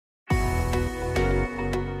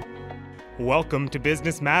Welcome to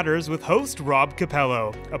Business Matters with host Rob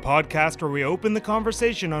Capello, a podcast where we open the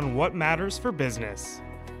conversation on what matters for business.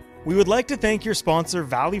 We would like to thank your sponsor,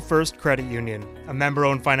 Valley First Credit Union, a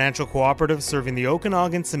member-owned financial cooperative serving the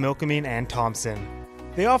Okanagan, Similkameen, and Thompson.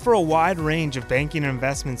 They offer a wide range of banking and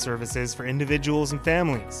investment services for individuals and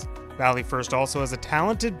families. Valley First also has a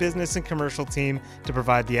talented business and commercial team to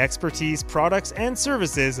provide the expertise, products, and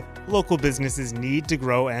services local businesses need to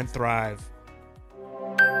grow and thrive.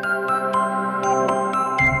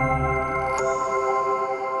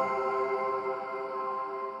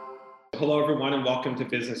 Hello, everyone, and welcome to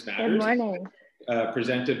Business Matters. Good morning.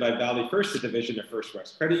 Presented by Valley First, a division of First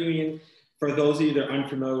West Credit Union. For those of you that are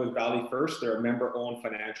unfamiliar with Valley First, they're a member-owned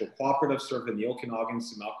financial cooperative serving the Okanagan,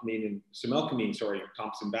 Similkameen,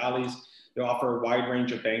 Thompson Valleys. They offer a wide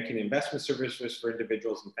range of banking and investment services for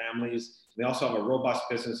individuals and families. They also have a robust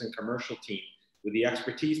business and commercial team with the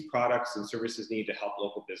expertise, products, and services needed to help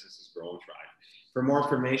local businesses grow and thrive. For more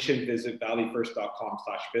information, visit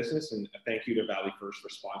valleyfirst.com/business, and thank you to Valley First for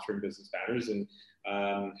sponsoring Business Matters and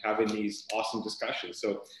having these awesome discussions.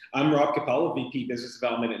 So I'm Rob Capello, VP Business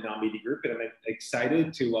Development at Now Media Group, and I'm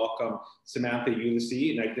excited to welcome Samantha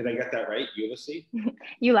Ulasy. And did I get that right? Ulasy?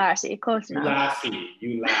 Ulasy, close enough.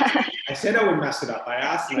 Ulasy. I said I would mess it up. I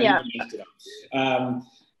asked and I even messed it up.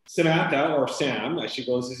 Samantha, or Sam, as she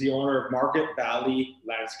goes, is the owner of Margaret Valley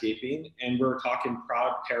Landscaping, and we're talking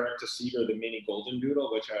proud parent to Cedar, the mini golden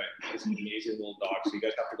doodle, which is an amazing little dog. So you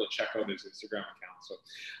guys have to go check out his Instagram account. So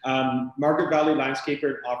Margaret Valley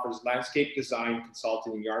Landscaping offers landscape design,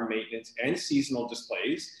 consulting, yard maintenance, and seasonal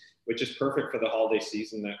displays, which is perfect for the holiday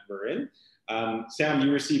season that we're in. Sam,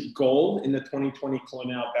 you received gold in the 2020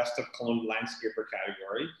 Colonial Best of Cologne Landscaper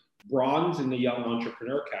category, bronze in the Young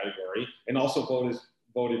Entrepreneur category, and also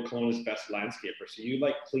voted Kelowna's best landscaper. So you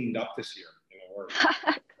cleaned up this year in a word.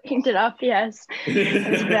 Cleaned it up, yes.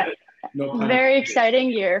 Very exciting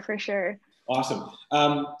year for sure. Awesome.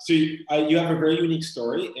 So you have a very unique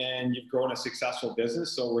story and you've grown a successful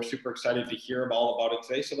business. So we're super excited to hear all about it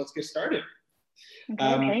today. So let's get started.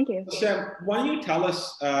 Okay, thank you. Sam, why don't you tell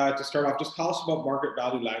us, to start off, just tell us about Margaret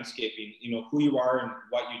Valley Landscaping, who you are and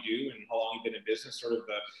what you do and how long you've been in business, sort of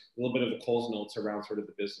a little bit of the Coles notes around sort of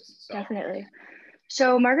the business itself. Definitely.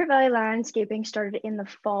 So Margaret Valley Landscaping started in the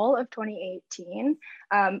fall of 2018,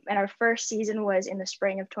 and our first season was in the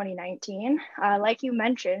spring of 2019. Like you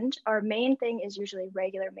mentioned, our main thing is usually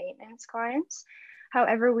regular maintenance clients.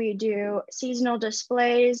 However, we do seasonal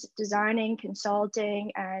displays, designing,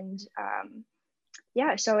 consulting, and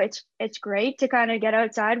so it's great to kind of get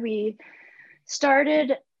outside. We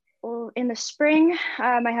started in the spring.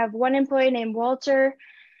 I have one employee named Walter,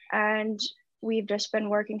 and we've just been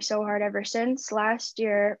working so hard ever since. Last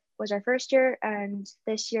year was our first year, and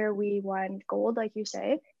this year we won gold, like you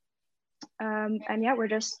say. We're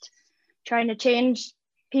just trying to change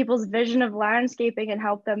people's vision of landscaping and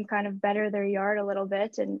help them kind of better their yard a little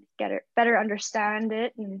bit and better understand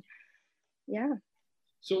it. And yeah.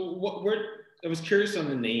 So I was curious on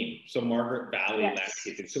the name. So Margaret Valley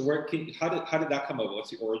Landscaping. So how did that come about?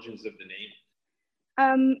 What's the origins of the name?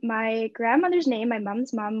 My grandmother's name, my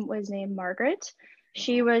mom's mom, was named Margaret.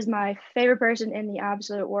 She was my favorite person in the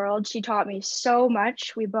absolute world. She taught me so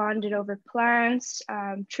much. We bonded over plants,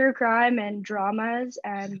 true crime and dramas,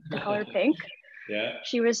 and the color pink. Yeah.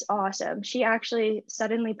 She was awesome. She actually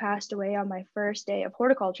suddenly passed away on my first day of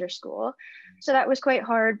horticulture school. So that was quite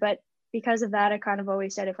hard, but because of that, I kind of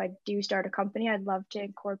always said if I do start a company, I'd love to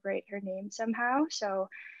incorporate her name somehow. So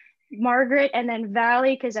Margaret, and then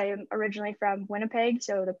Valley, because I am originally from Winnipeg,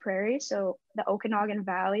 so the prairie, so the Okanagan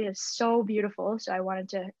Valley is so beautiful, so I wanted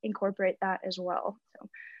to incorporate that as well. So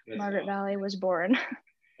that's Margaret awesome. Valley was born.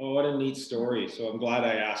 Oh, what a neat story. So I'm glad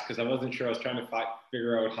I asked, because I wasn't sure. I was trying to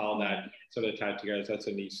figure out how that sort of tied together. So that's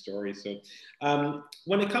a neat story. So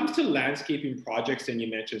when it comes to landscaping projects, and you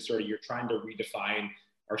mentioned sort of you're trying to redefine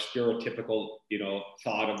our stereotypical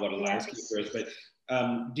thought of what a landscaper is, but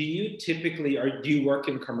do you work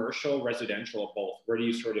in commercial, residential, or both? Where do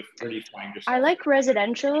you find yourself? I like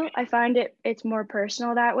residential. I find it's more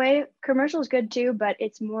personal that way. Commercial is good too, but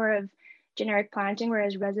it's more of generic planting,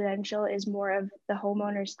 whereas residential is more of the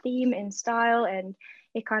homeowner's theme and style, and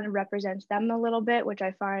it kind of represents them a little bit, which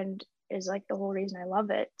I find is like the whole reason I love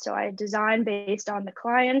it. So I design based on the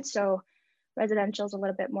client, so residential is a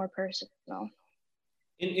little bit more personal.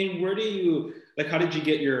 And where do you, how did you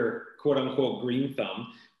get your quote unquote green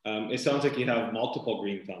thumb? It sounds like you have multiple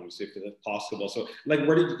green thumbs, if that's possible. So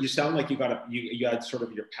where did you sound like you had sort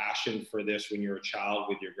of your passion for this when you were a child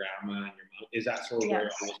with your grandma and your mom? Is that sort of where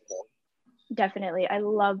it was born? Definitely. I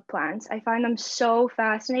love plants. I find them so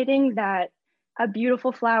fascinating that a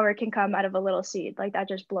beautiful flower can come out of a little seed. Like that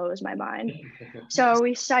just blows my mind. So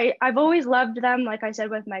I've always loved them, like I said,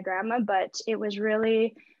 with my grandma, but it was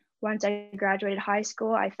really, once I graduated high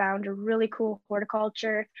school, I found a really cool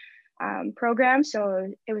horticulture program.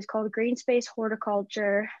 So it was called Green Space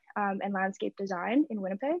Horticulture and Landscape Design in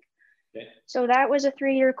Winnipeg. Okay. So that was a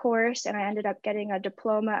 3-year course, and I ended up getting a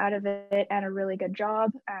diploma out of it and a really good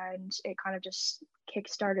job. And it kind of just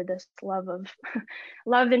kickstarted this love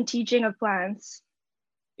and teaching of plants.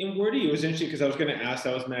 And where do you, it was interesting because I was going to ask,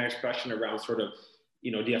 that was my next question around sort of, do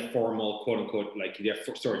you have formal, quote unquote, like do you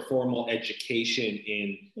have formal education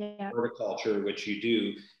in horticulture, which you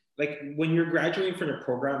do? Like when you're graduating from a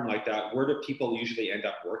program like that, where do people usually end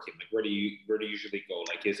up working? Like where do you usually go?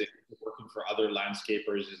 Like, is it working for other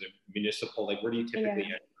landscapers? Is it municipal? Like where do you typically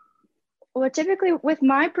end up? Well, typically with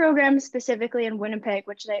my program specifically in Winnipeg,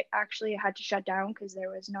 which they actually had to shut down because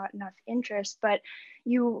there was not enough interest, but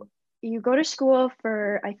you go to school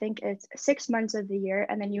for, I think it's 6 months of the year,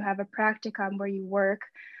 and then you have a practicum where you work,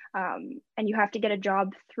 and you have to get a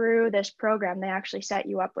job through this program. They actually set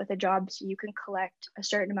you up with a job so you can collect a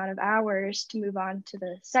certain amount of hours to move on to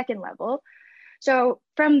the second level. So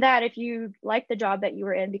from that, if you like the job that you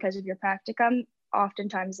were in because of your practicum,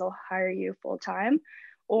 oftentimes they'll hire you full time.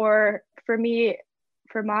 Or for me,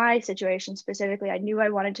 for my situation specifically, I knew I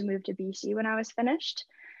wanted to move to BC when I was finished.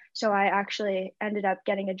 So I actually ended up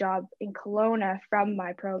getting a job in Kelowna from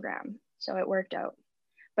my program. So it worked out.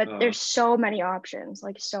 But there's so many options.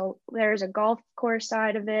 Like, so there's a golf course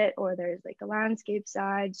side of it, or there's like the landscape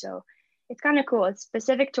side. So it's kind of cool. It's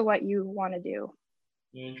specific to what you want to do.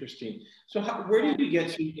 Interesting. So where do you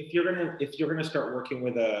get to, if you're gonna start working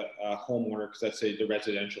with a homeowner, because let's say the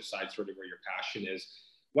residential side, sort of where your passion is,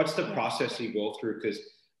 what's the process you go through? Because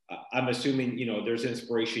I'm assuming, there's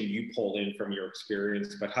inspiration you pull in from your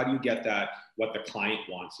experience, but how do you get that, what the client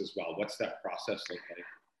wants as well? What's that process look like?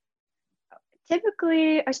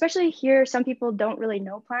 Typically, especially here, some people don't really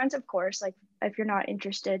know plants, of course. Like if you're not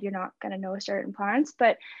interested, you're not going to know certain plants,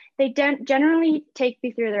 but they generally take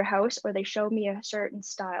me through their house, or they show me a certain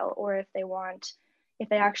style, or if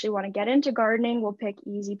they actually want to get into gardening, we'll pick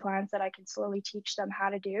easy plants that I can slowly teach them how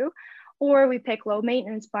to do. Or we pick low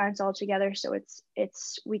maintenance plants altogether. So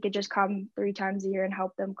we could just come 3 times a year and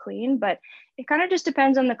help them clean, but it kind of just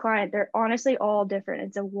depends on the client. They're honestly all different.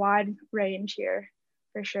 It's a wide range here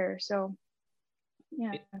for sure. So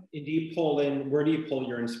yeah. And where do you pull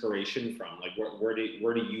your inspiration from? Like where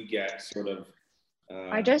do you get sort of,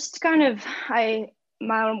 I just kind of,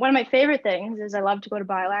 one of my favorite things is I love to go to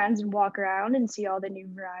Bylands and walk around and see all the new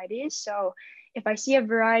varieties. So if I see a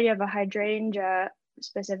variety of a hydrangea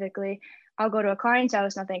specifically, I'll go to a client's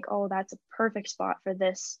house and I'll think, oh, that's a perfect spot for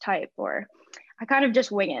this type. Or I kind of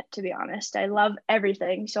just wing it, to be honest. I love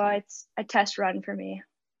everything. So it's a test run for me.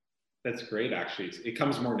 That's great, actually. It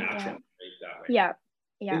comes more natural, right, that way.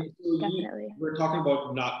 Yeah, so definitely. We're talking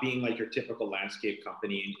about not being like your typical landscape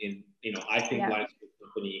company. I think landscape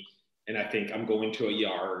company, and I think I'm going to a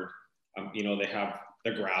yard, they have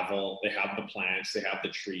the gravel, they have the plants, they have the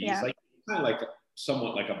trees, like kind of like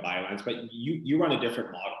somewhat like a Bylands, but you run a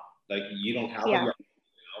different model. Like you don't have a yard,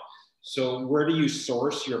 So where do you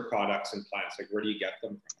source your products and plants? Like where do you get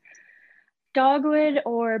them from? Dogwood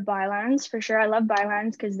or Bylands for sure. I love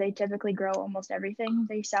Bylands because they typically grow almost everything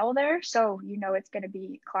they sell there. So it's going to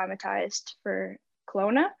be climatized for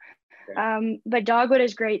Kelowna. Okay. But Dogwood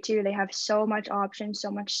is great too. They have so much options,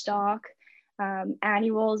 so much stock.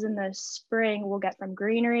 Annuals in the spring we'll get from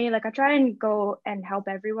Greenery. Like I try and go and help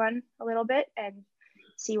everyone a little bit and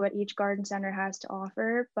see what each garden center has to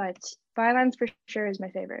offer. But Bylands for sure is my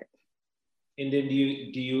favorite. And then do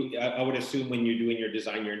you, I would assume when you're doing your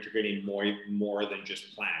design, you're integrating more than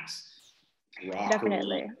just plants, rock,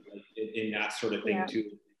 definitely, in that sort of thing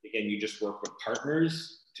too. Again, you just work with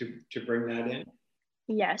partners to bring that in?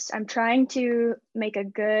 Yes, I'm trying to make a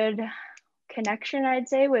good connection, I'd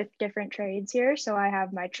say, with different trades here. So I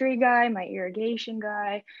have my tree guy, my irrigation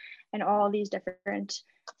guy, and all these different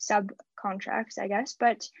subcontracts, I guess.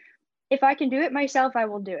 But if I can do it myself, I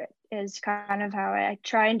will do it, is kind of how I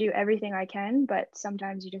try and do everything I can, but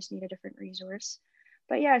sometimes you just need a different resource.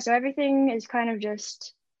 But yeah, so everything is kind of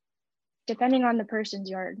just depending on the person's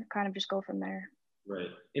yard, kind of just go from there. Right.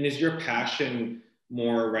 And is your passion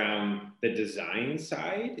more around the design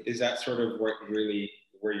side? Is that sort of where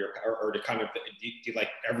you're, or to kind of, do you like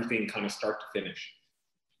everything kind of start to finish?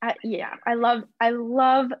 Yeah, I live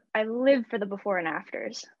for the before and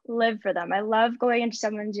afters, live for them. I love going into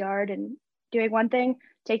someone's yard and doing one thing,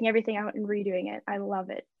 taking everything out and redoing it. I love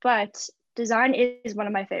it. But design is one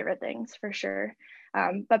of my favorite things for sure.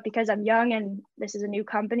 But because I'm young and this is a new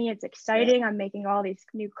company, it's exciting. I'm making all these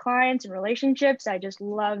new clients and relationships. I just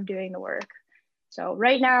love doing the work. So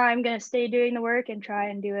right now I'm going to stay doing the work and try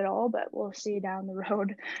and do it all, but we'll see down the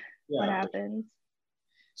road what happens.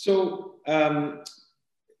 So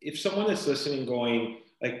if someone is listening going,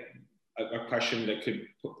 like a question that could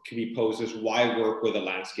be posed is, why work with a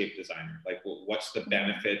landscape designer? Like, what's the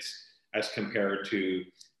benefits as compared to,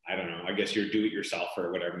 I don't know, I guess you're do-it-yourself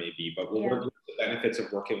or whatever it may be, but what are the benefits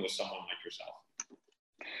of working with someone like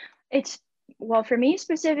yourself? Well, for me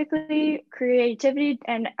specifically, creativity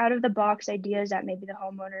and out of the box ideas that maybe the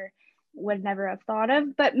homeowner would never have thought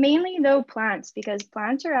of, but mainly though plants, because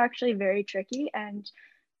plants are actually very tricky. And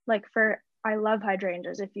like I love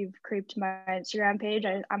hydrangeas. If you've creeped my Instagram page,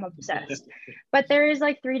 I'm obsessed. But there is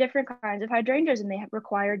like 3 different kinds of hydrangeas and they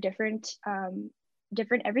require different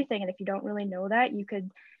everything. And if you don't really know that, you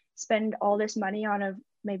could spend all this money on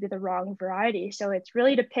maybe the wrong variety. So it's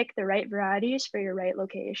really to pick the right varieties for your right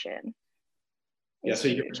location. Yeah, so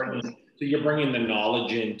you're bringing the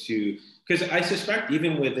knowledge into, because I suspect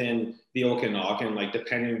even within the Okanagan, like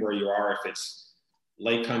depending where you are, if it's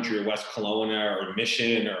Lake Country or West Kelowna or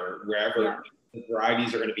Mission or wherever, the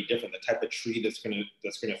varieties are going to be different. The type of tree that's going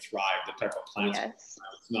to thrive, the type of plants.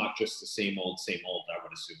 It's not just the same old, I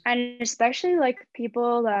would assume. And especially like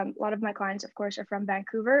people, a lot of my clients, of course, are from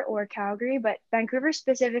Vancouver or Calgary, but Vancouver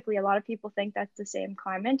specifically, a lot of people think that's the same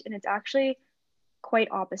climate, and it's actually quite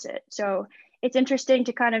opposite. So it's interesting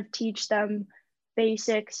to kind of teach them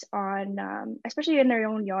basics on, especially in their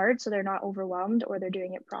own yard, so they're not overwhelmed or they're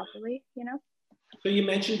doing it properly, you know? So you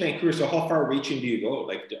mentioned Vancouver. So how far reaching do you go?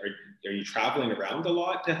 Like, are you traveling around a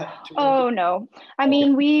lot to help? Oh, no. I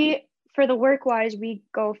mean, for the work-wise, we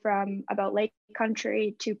go from about Lake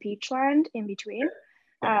Country to Peachland in between.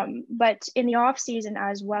 But in the off season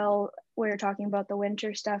as well, we're talking about the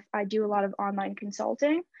winter stuff, I do a lot of online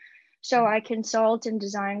consulting. So I consult and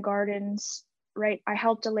design gardens, right? I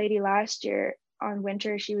helped a lady last year on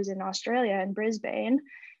winter. She was in Australia in Brisbane.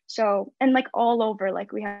 So, and like all over,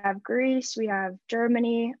 like we have Greece, we have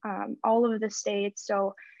Germany, all over the States.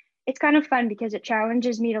 So it's kind of fun because it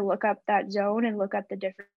challenges me to look up that zone and look up the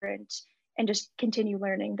different and just continue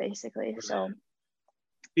learning basically. So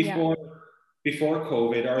before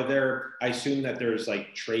COVID, I assume that there's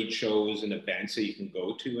like trade shows and events that you can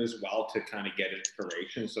go to as well to kind of get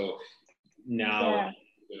inspiration. So now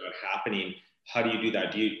happening, how do you do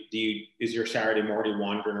that? Is your Saturday morning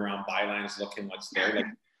wandering around Bylands looking what's there? Like,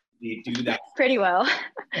 do you do that? Pretty well.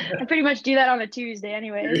 I pretty much do that on a Tuesday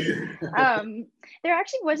anyways. There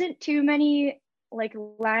actually wasn't too many like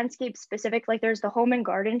landscape specific, like there's the home and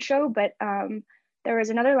garden show, but there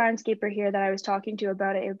was another landscaper here that I was talking to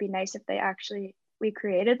about it. It would be nice if we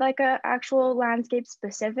created like a actual landscape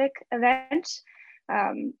specific event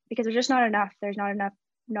because there's just not enough. There's not enough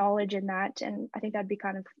knowledge in that. And I think that'd be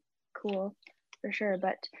kind of cool for sure.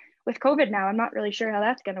 But with COVID now, I'm not really sure how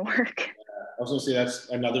that's going to work. I was going to say that's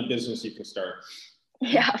another business you can start.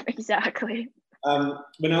 Yeah, exactly.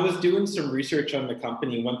 When I was doing some research on the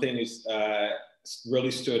company, one thing is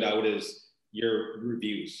really stood out is your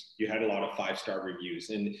reviews. You had a lot of 5-star reviews.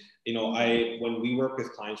 And, you know, when we work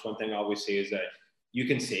with clients, one thing I always say is that you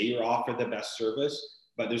can say you offer the best service,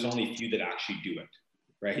 but there's only a few that actually do it,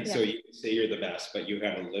 right? Yeah. So you can say you're the best, but you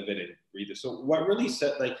got to live it and breathe it. So what really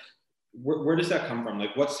where does that come from?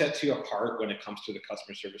 Like what sets you apart when it comes to the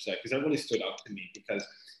customer service side? Because that really stood out to me because,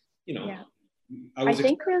 you know, I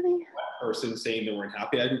think really one person saying they weren't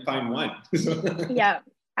happy. I didn't find one. Yeah,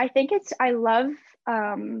 I think I love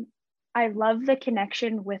the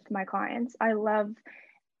connection with my clients. I love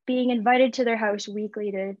being invited to their house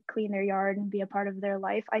weekly to clean their yard and be a part of their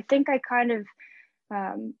life. I think I kind of,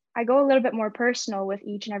 I go a little bit more personal with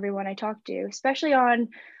each and every one I talk to, especially on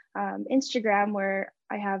Instagram where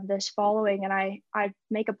I have this following and I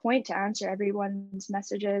make a point to answer everyone's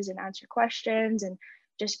messages and answer questions and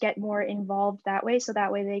just get more involved that way. So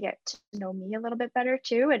that way they get to know me a little bit better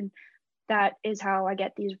too. And that is how I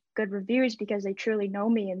get these good reviews because they truly know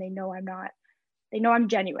me and they know I'm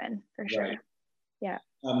genuine for sure. Right. Yeah.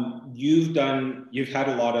 You've had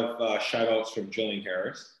a lot of shout outs from Jillian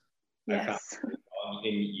Harris. Yes.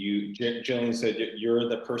 And Jillian said you're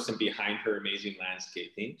the person behind her amazing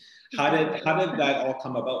landscaping. How did that all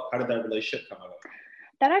come about? How did that relationship come about?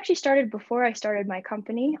 That actually started before I started my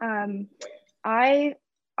company.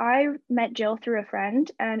 I met Jill through a friend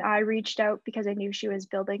and I reached out because I knew she was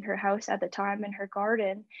building her house at the time in her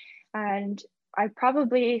garden. And I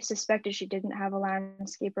probably suspected she didn't have a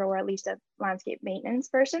landscaper or at least a landscape maintenance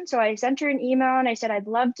person. So I sent her an email and I said, I'd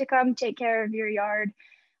love to come take care of your yard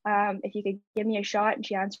if you could give me a shot. And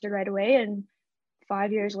she answered right away. And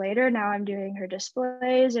 5 years later, now I'm doing her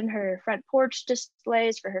displays and her front porch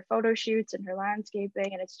displays for her photo shoots and her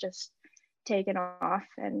landscaping, and it's just taken off.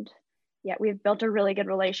 And yeah, we've built a really good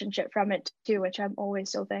relationship from it too, which I'm always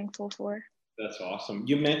so thankful for. That's awesome.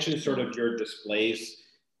 You mentioned sort of your displays.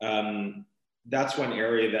 That's one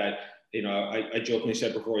area that, I jokingly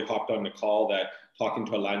said before we hopped on the call that talking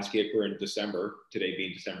to a landscaper in December, today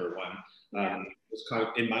being December 1, was kind of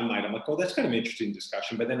in my mind, I'm like, oh, that's kind of an interesting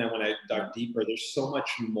discussion. But then when I dug deeper, there's so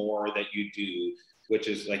much more that you do, which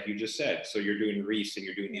is like you just said. So you're doing wreaths and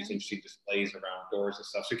you're doing these interesting displays around doors and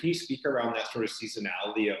stuff. So can you speak around that sort of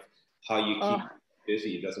seasonality of how you keep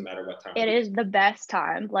busy? It doesn't matter what time. It is the best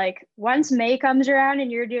time. Like once May comes around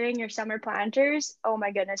and you're doing your summer planters, oh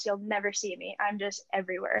my goodness, you'll never see me. I'm just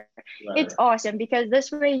everywhere. Right. It's awesome because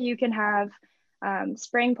this way you can have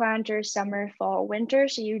spring planters, summer, fall, winter.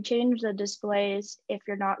 So you change the displays if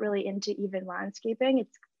you're not really into even landscaping.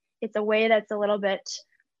 It's a way that's a little bit,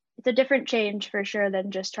 it's a different change for sure than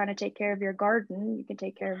just trying to take care of your garden. You can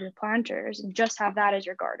take care of your planters and just have that as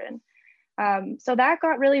your garden. So that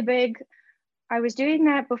got really big. I was doing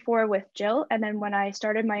that before with Jill. And then when I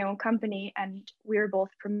started my own company and we were both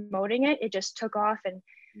promoting it, it just took off. And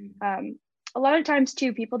a lot of times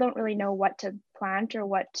too, people don't really know what to plant or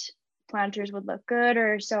what planters would look good.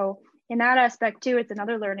 Or so in that aspect too, it's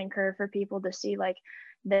another learning curve for people to see like,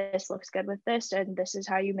 this looks good with this, and this is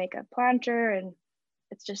how you make a planter. And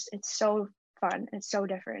it's so fun. It's so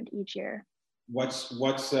different each year. What's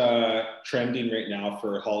trending right now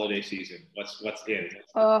for holiday season? What's in?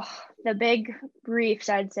 Oh, the big wreaths,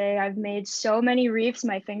 I'd say. I've made so many wreaths,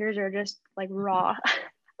 my fingers are just like raw.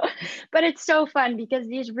 But it's so fun because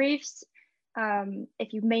these wreaths,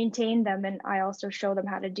 if you maintain them, and I also show them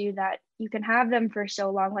how to do that, you can have them for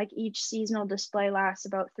so long. Like each seasonal display lasts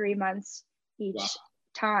about 3 months each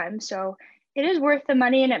time. So it is worth the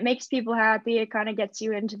money and it makes people happy. It kind of gets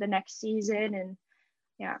you into the next season. And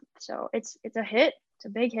yeah, so it's a hit. It's a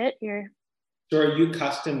big hit here. So are you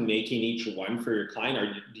custom making each one for your client,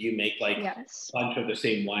 or do you make like a bunch of the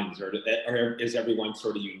same ones, or is everyone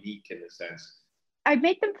sort of unique in a sense? I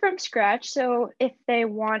make them from scratch. So if they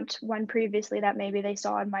want one previously that maybe they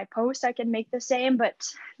saw in my post, I can make the same, but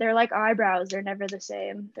they're like eyebrows. They're never the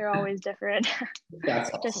same. They're always different.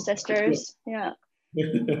 That's awesome. Just sisters. Yeah.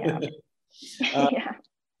 Yeah. Yeah.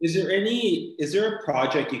 Is there a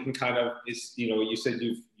project you can kind of, you said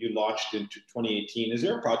you launched in 2018. Is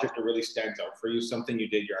there a project that really stands out for you? Something you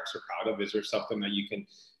did you're extra proud of? Is there something that you can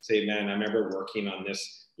say, man, I remember working on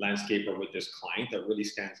this landscaper with this client that really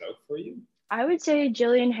stands out for you? I would say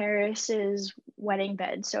Jillian Harris's wedding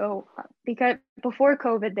bed. So because before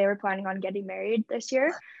COVID, they were planning on getting married this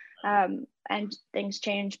year, and things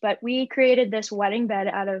changed, but we created this wedding bed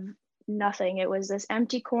out of nothing. It was this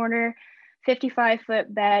empty corner,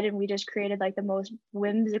 55-foot bed, and we just created like the most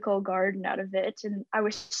whimsical garden out of it. And I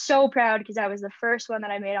was so proud because that was the first one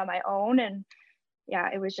that I made on my own. And yeah,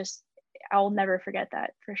 it was just, I'll never forget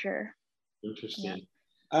that for sure. Interesting.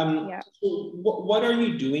 So what are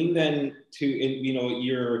you doing then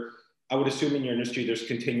I would assume in your industry, there's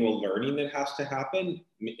continual learning that has to happen.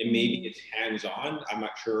 And maybe it's hands-on, I'm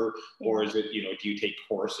not sure. Or is it, do you take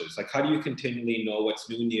courses? Like, how do you continually know what's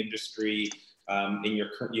new in the industry? In your,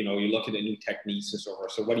 you're looking at new techniques and so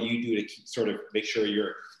forth. So what do you do to sort of make sure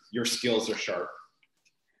your skills are sharp?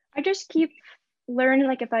 I just keep learning.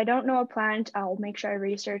 Like if I don't know a plant, I'll make sure I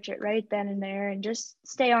research it right then and there and just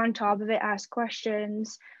stay on top of it, ask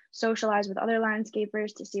questions, socialize with other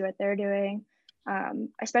landscapers to see what they're doing.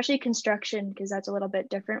 Especially construction, because that's a little bit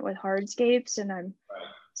different with hardscapes, and I'm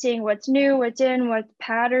seeing what's new, what's in, what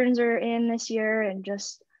patterns are in this year, and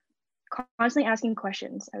just constantly asking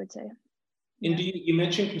questions, I would say. And you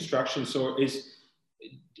mentioned construction, so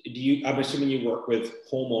I'm assuming you work with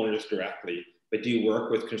homeowners directly, but do you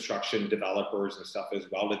work with construction developers and stuff as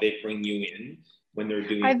well? Do they bring you in when they're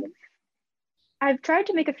doing? I've tried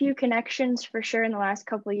to make a few connections for sure in the last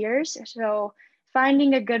couple of years. So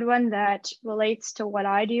finding a good one that relates to what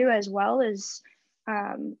I do as well is,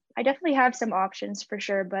 I definitely have some options for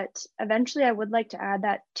sure, but eventually I would like to add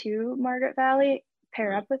that to Margaret Valley,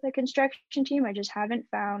 pair up with a construction team. I just haven't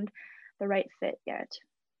found the right fit yet.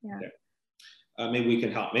 Yeah. Maybe we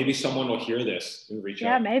can help. Maybe someone will hear this and reach out.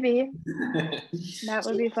 Yeah, maybe. That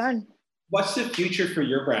would be fun. What's the future for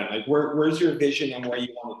your brand? Like, where's your vision and where you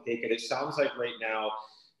want to take it? It sounds like right now,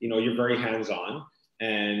 you're very hands-on,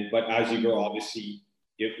 but as you grow, obviously,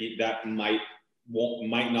 that might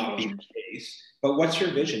might not be the case. But what's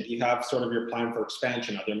your vision? Do you have sort of your plan for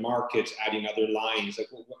expansion, other markets, adding other lines? Like,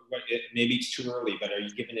 maybe it's too early, but are you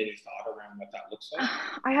giving any thought around what that looks like?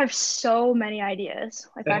 I have so many ideas.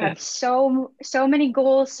 Like I have so many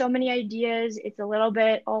goals, so many ideas. It's a little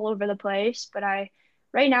bit all over the place, but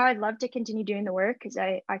right now I'd love to continue doing the work because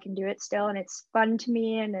I can do it still and it's fun to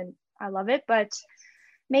me and I love it. But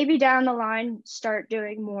maybe down the line, start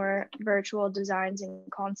doing more virtual designs and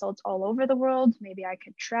consults all over the world. Maybe I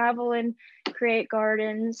could travel and create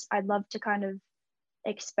gardens. I'd love to kind of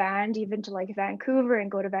expand even to like Vancouver and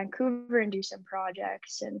go to Vancouver and do some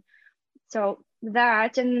projects. And so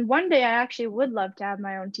that, and one day I actually would love to have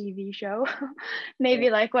my own TV show, maybe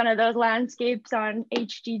like one of those landscapes on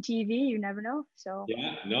HGTV, you never know. So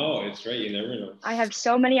yeah, no, it's right. You never know. I have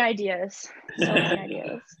so many ideas, so many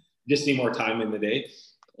ideas. Just need more time in the day.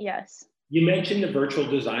 Yes. You mentioned the virtual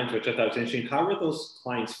designs, which I thought was interesting. How are those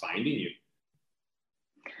clients finding you?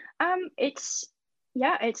 It's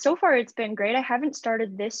so far it's been great. I haven't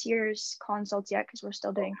started this year's consults yet because we're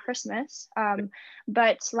still doing Christmas.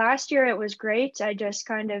 But last year it was great.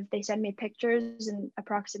 They send me pictures and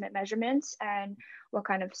approximate measurements and what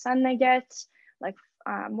kind of sun they get, like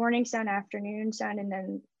morning sun, afternoon sun, and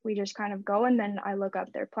then we just kind of go and then I look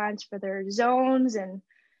up their plants for their zones and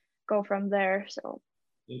go from there. So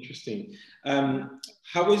interesting.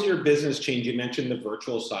 How has your business changed? You mentioned the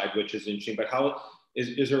virtual side, which is interesting, but how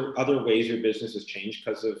is there other ways your business has changed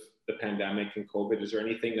because of the pandemic and COVID? Is there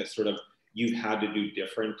anything that sort of you've had to do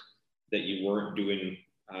different that you weren't doing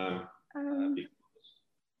before?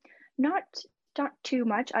 Not too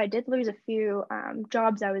much. I did lose a few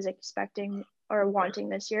jobs I was expecting or wanting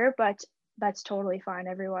this year, but that's totally fine.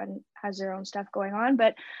 Everyone has their own stuff going on.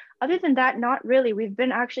 But other than that, not really. We've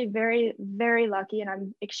been actually very, very lucky, and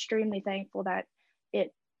I'm extremely thankful that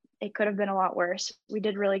it could have been a lot worse. We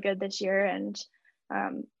did really good this year, and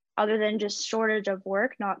other than just shortage of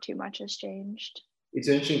work, not too much has changed. It's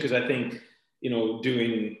interesting because I think,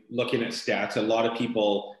 looking at stats, a lot of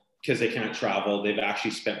people, because they can't travel, they've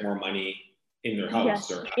actually spent more money in their house.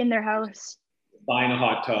 Yes, in their house. Buying a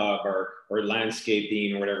hot tub or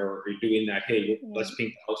landscaping or whatever, or doing that, hey, let's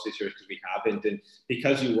paint the house this year because we haven't. And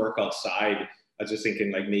because you work outside, I was just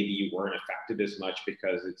thinking like maybe you weren't affected as much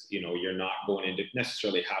because it's, you're not going into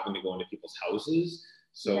necessarily having to go into people's houses.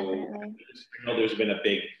 So I know there's been a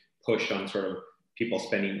big push on sort of people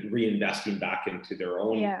reinvesting back into their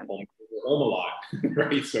own home a lot,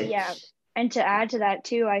 right? So yeah, and to add to that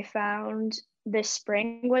too, I found this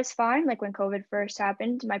spring was fine. Like when COVID first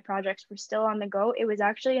happened, my projects were still on the go. It was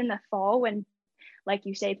actually in the fall when, like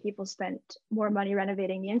you say, people spent more money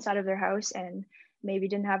renovating the inside of their house and maybe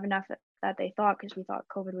didn't have enough that they thought because we thought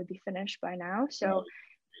COVID would be finished by now. So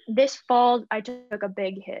this fall, I took a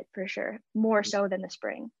big hit for sure, more so than the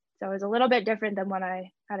spring. So it was a little bit different than what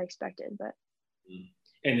I had expected. But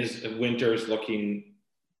and is winter's looking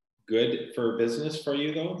good for business for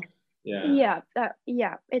you though? Yeah,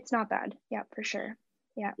 it's not bad. Yeah, for sure.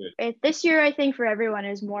 Yeah, this year I think for everyone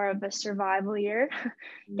is more of a survival year.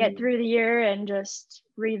 Get through the year and just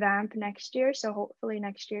revamp next year. So hopefully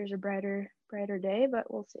next year's a brighter day,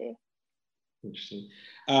 but we'll see. Interesting.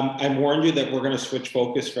 I warned you that we're going to switch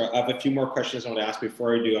focus. I have a few more questions I want to ask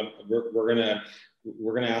before I do. We're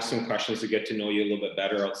going to ask some questions to get to know you a little bit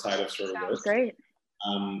better outside of sort of work. Sounds great.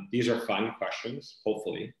 These are fun questions.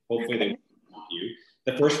 Hopefully they will help you.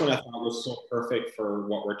 The first one I thought was so perfect for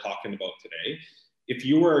what we're talking about today. If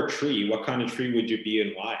you were a tree, what kind of tree would you be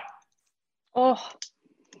and why?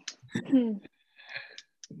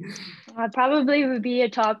 I probably would be a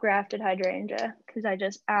top grafted hydrangea because I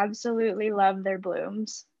just absolutely love their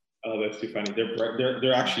blooms. Oh, that's too funny.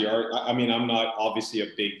 They're actually are. I mean, I'm not obviously a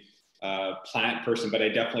big plant person, but I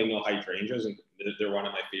definitely know hydrangeas, and they're one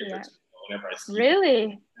of my favorites. Yeah. Whenever I see really?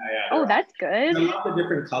 Them. Oh, that's good. I love the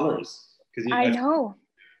different colors. I know.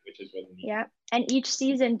 Which is really neat. Yeah, and each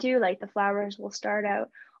season too, like the flowers will start out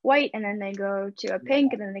white and then they go to a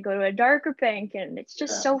pink and then they go to a darker pink, and it's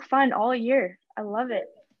just so fun all year. I love it.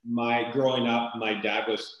 Growing up, my dad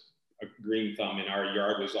was a green thumb, and our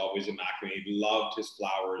yard was always immaculate. He loved his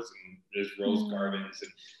flowers and his rose gardens,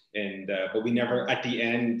 but we never, at the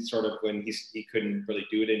end, sort of when he couldn't really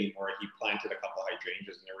do it anymore, he planted a couple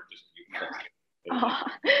hydrangeas, and they were just beautiful.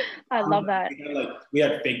 I love that. We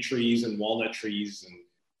had fig trees and walnut trees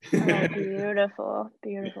and beautiful.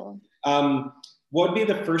 What would be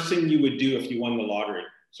the first thing you would do if you won the lottery?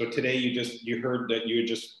 So today you heard that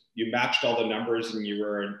you matched all the numbers and you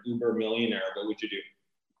were an uber millionaire. What would you do?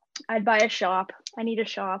 I'd buy a shop. I need a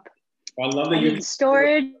shop. Well, I love that I need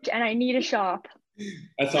storage and I need a shop.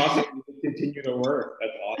 That's awesome. You can continue to work.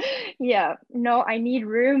 That's awesome. Yeah, no, I need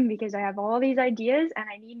room because I have all these ideas and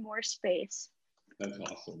I need more space. That's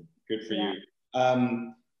awesome. Good for Yeah.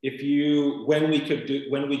 you. If you, when we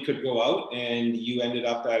could go out and you ended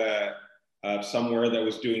up at somewhere that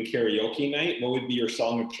was doing karaoke night, what would be your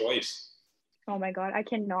song of choice? Oh my God, I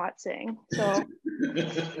cannot sing. So,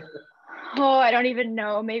 oh, I don't even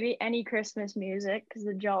know. Maybe any Christmas music because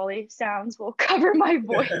the jolly sounds will cover my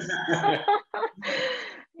voice. That's the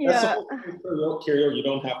Yeah. whole thing with karaoke. You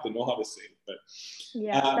don't have to know how to sing, but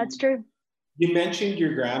Yeah, that's true. you mentioned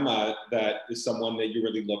your grandma that is someone that you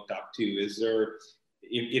really looked up to. Is there,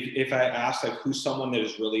 if I ask like who's someone that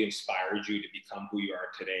has really inspired you to become who you are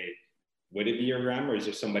today, would it be your grandma, or is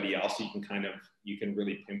there somebody else you can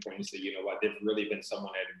really pinpoint and say, you know what, they've really been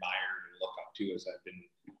someone I admired and look up to as I've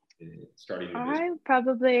been starting the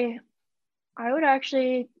business? I would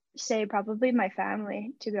actually say probably my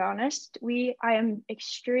family, to be honest. I am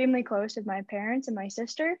extremely close with my parents and my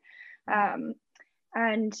sister. Um,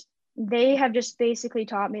 and they have just basically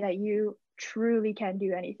taught me that you truly can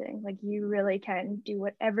do anything. Like you really can do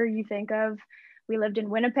whatever you think of. We lived in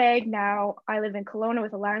Winnipeg. Now I live in Kelowna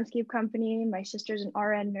with a landscape company. My sister's an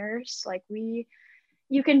RN nurse.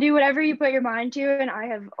 You can do whatever you put your mind to. And I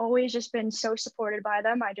have always just been so supported by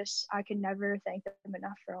them. I can never thank them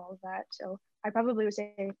enough for all of that. So I probably would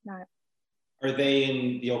say that. Are they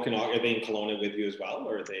in the Okanagan? Are they in Kelowna with you as well,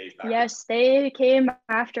 or are they back? Yes, they came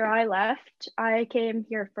after I left. I came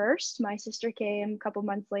here first. My sister came a couple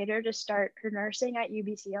months later to start her nursing at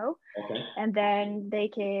UBCO. Okay. And then they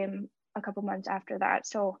came a couple months after that.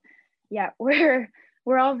 So yeah, we're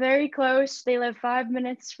all very close. They live 5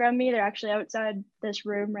 minutes from me. They're actually outside this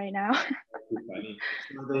room right now. Funny.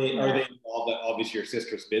 Are they involved? Obviously, your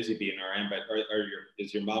sister's busy being RN, but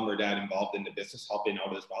is your mom or dad involved in the business, helping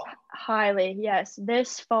out as well? Highly, yes.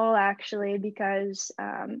 This fall, actually, because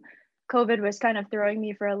COVID was kind of throwing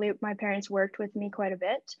me for a loop. My parents worked with me quite a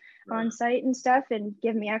bit on site and stuff, and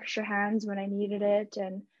give me extra hands when I needed it,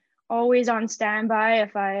 and always on standby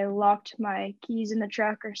if I locked my keys in the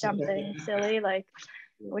truck or something silly,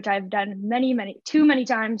 which I've done too many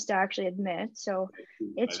times to actually admit. So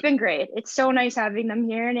it's been great. It's so nice having them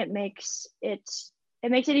here, and it makes it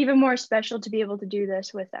even more special to be able to do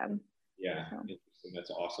this with them. Yeah, so.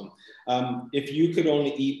 That's awesome. If you could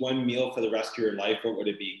only eat one meal for the rest of your life, what would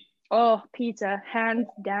it be? Oh, pizza, hands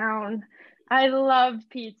down. I love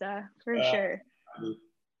pizza for sure.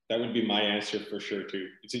 That would be my answer for sure too.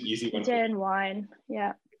 It's an easy one. Pizza and wine,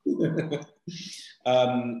 yeah.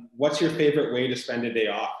 What's your favorite way to spend a day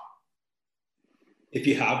off? If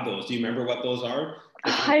you have those, do you remember what those are?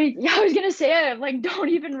 I was gonna say I don't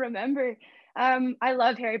even remember. I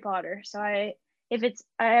love Harry Potter, so I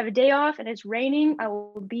have a day off and it's raining, I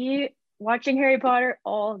will be watching Harry Potter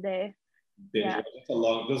all day. Yeah.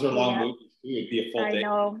 Those are long movies too. It'd be a full day. I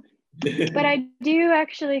know. But I do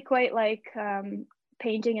actually quite like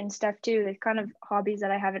painting and stuff too. They're kind of hobbies that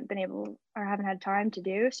I haven't had time to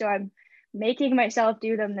do. So I'm making myself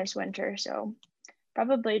do them this winter. So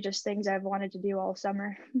probably just things I've wanted to do all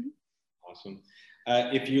summer. Awesome.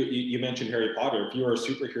 If you mentioned Harry Potter, if you were a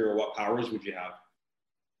superhero, what powers would you have?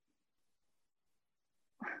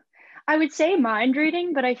 I would say mind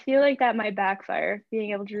reading, but I feel like that might backfire,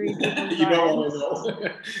 being able to read people's minds.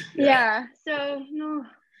 Yeah. So no,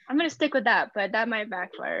 I'm gonna stick with that, but that might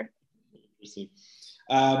backfire. Interesting.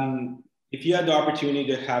 If you had the opportunity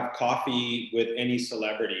to have coffee with any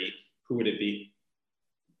celebrity, who would it be?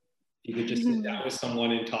 You could just sit down with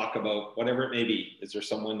someone and talk about whatever it may be. Is there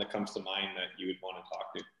someone that comes to mind that you would want to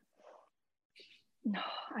talk to?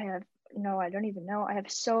 No, I don't even know. I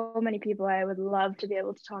have so many people I would love to be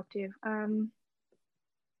able to talk to.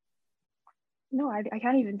 No, I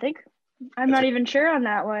can't even think. I'm not even sure on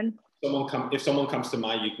that one. If someone comes to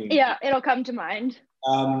mind, you can. Yeah, it'll come to mind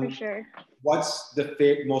for sure. What's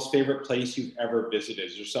the most favorite place you've ever visited?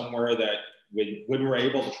 Is there somewhere that when we're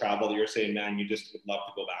able to travel, you're saying, man, you just would love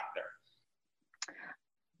to go back there?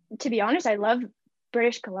 To be honest, I love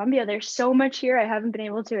British Columbia. There's so much here I haven't been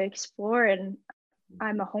able to explore, and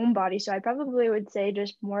I'm a homebody, so I probably would say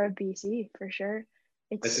just more of BC for sure.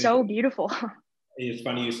 It's so beautiful. It's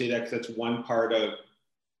funny you say that, because that's one part of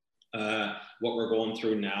what we're going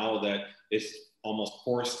through now that is almost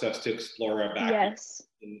forced us to explore our backyard. Yes.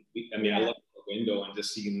 I look out the window and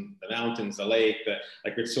just seeing the mountains, the lake,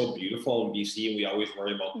 it's so beautiful in BC, and we always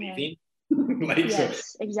worry about leaving.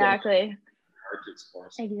 Yes, exactly. Hard to explore.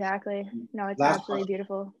 Exactly. No, it's absolutely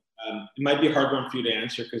beautiful. It might be a hard one for you to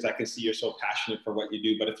answer, because I can see you're so passionate for what you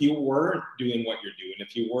do. But if you were doing what you're doing,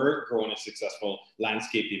 if you were growing a successful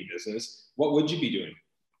landscaping business, what would you be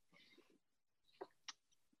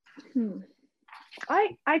doing?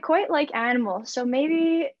 I quite like animals, so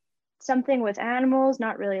maybe something with animals,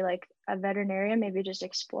 not really like a veterinarian, maybe just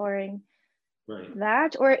exploring Right.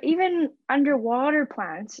 that, or even underwater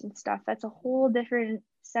plants and stuff. That's a whole different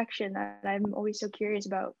section that I'm always so curious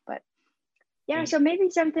about. But yeah, And so maybe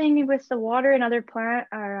something with the water and other plant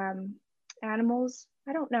or animals.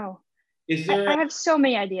 I don't know. is I, there I have so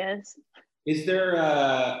many ideas. is there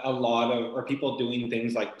a lot of are people doing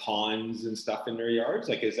things like ponds and stuff in their yards?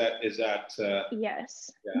 Like, is that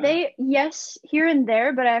Yes. yeah? Yes, here and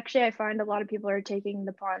there, but actually I find a lot of people are taking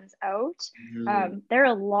the ponds out. Mhm. They're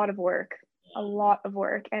a lot of work, a lot of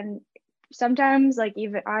work. And sometimes like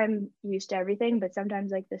even I'm used to everything, but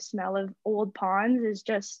sometimes like the smell of old ponds is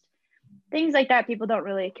just things like that people don't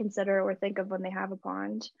really consider or think of when they have a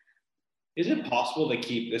pond. Is it possible to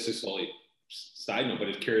keep this is solely side note, but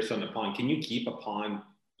it's curious on the pond. Can you keep a pond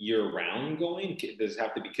year round going? Does it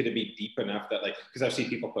have to be? Could it be deep enough that like? Because I've seen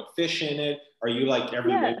people put fish in it. Are you like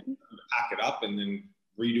every Yeah, week pack it up and then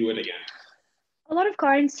redo it again? a lot of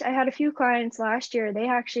clients, I had a few clients last year, they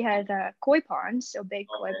actually had koi ponds, so big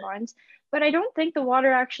koi Okay. ponds, but I don't think the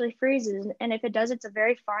water actually freezes. And if it does, it's a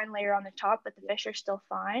very fine layer on the top, but the fish are still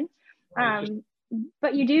fine. Oh, interesting. Um,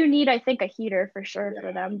 but you do need, I think, a heater for sure Yeah.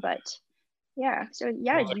 for them. But yeah, so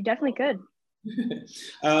yeah, you definitely could.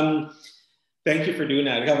 um, Thank you for doing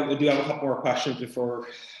that. We do have a couple more questions before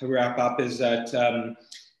we wrap up. Is that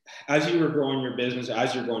as you were growing your business,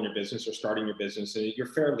 as you're growing your business or starting your business, and you're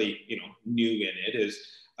fairly, new in it, is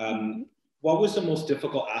Mhm. what was the most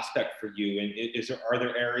difficult aspect for you? And are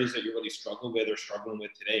there areas that you really struggle with or struggling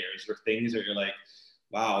with today? Or is there things that you're like,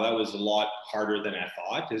 wow, that was a lot harder than I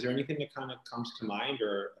thought? Is there anything that kind of comes to mind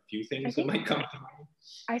or a few I things that think might come to mind?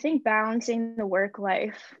 I think balancing the work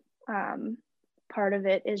life um, part of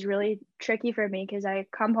it is really tricky for me because I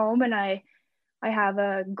come home and I have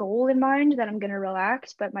a goal in mind that I'm going to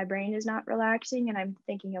relax, but my brain is not relaxing and I'm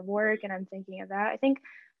thinking of work and I'm thinking of that. I think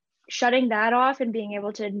shutting that off and being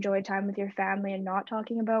able to enjoy time with your family and not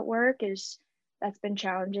talking about work is that's been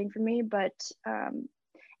challenging for me. But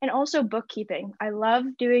and also bookkeeping. I love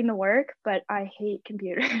doing the work, but I hate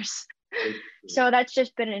computers. So that's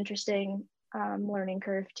just been an interesting learning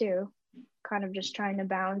curve too. Kind of just trying to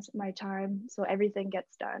balance my time so everything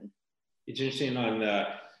gets done. It's interesting on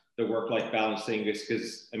the work-life balance thing is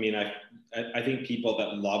because I think people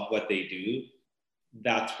that love what they do,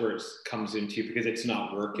 that's where it comes into because it's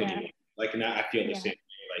not work Yeah, anymore. Like, and I feel the yeah, same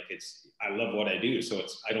way. Like, I love what I do, so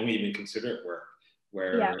I don't even consider it work.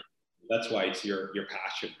 yeah. Where that's why it's your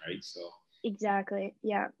passion, right? So Exactly.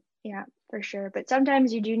 Yeah. Yeah, for sure. But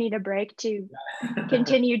sometimes you do need a break to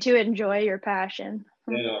continue to enjoy your passion.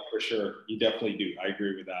 yeah, no, for sure, you definitely do. I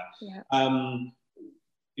agree with that. Yeah. Um,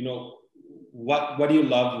 you know, what do you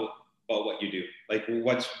love about what you do? Like,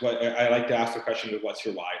 what I like to ask the question of what's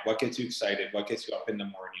your why? What gets you excited? What gets you up in the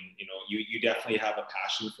morning? You definitely have a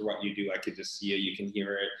passion for what you do. I could just see it. You can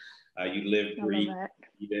hear it. You live, I love breathe, that.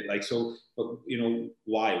 eat it. Like so, but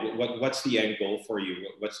why? What's the end goal for you?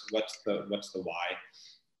 What's the why?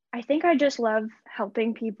 I think I just love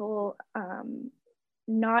helping people,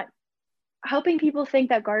 not helping people think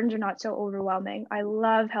that gardens are not so overwhelming. I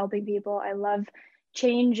love helping people. I love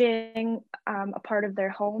changing a part of their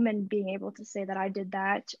home and being able to say that I did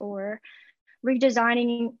that, or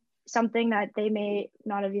redesigning something that they may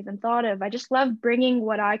not have even thought of. I just love bringing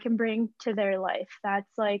what I can bring to their life.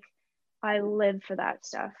 That's like, I live for that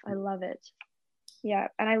stuff. I love it. Yeah.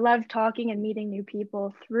 And I love talking and meeting new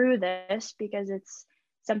people through this because it's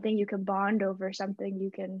something you can bond over, something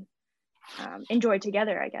you can enjoy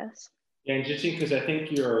together, I guess. Yeah, interesting because I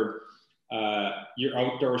think your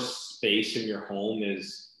outdoor space in your home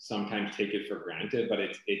is sometimes taken for granted, but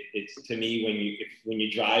it's to me when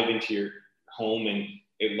you drive into your home and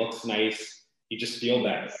it looks nice, you just feel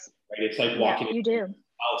better, Yes. right? It's like Yeah, walking into you your do.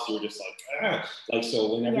 house, you're just like like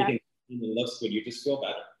so when Yeah, everything looks good, you just feel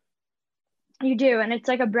better. you do. And it's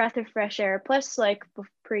like a breath of fresh air. Plus, like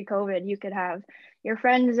pre-COVID, you could have your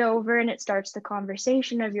friends over and it starts the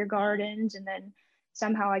conversation of your gardens. And then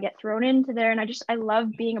somehow I get thrown into there. And I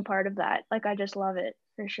love being a part of that. Like, I just love it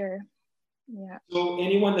for sure. Yeah. So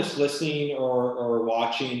anyone that's listening or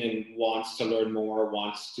watching and wants to learn more,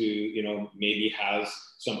 wants to, maybe has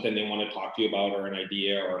something they want to talk to you about or an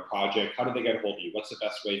idea or a project, how do they get a hold of you? What's the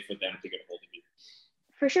best way for them to get a hold of you?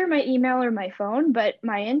 For sure, my email or my phone, but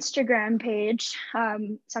my Instagram page,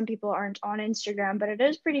 some people aren't on Instagram, but it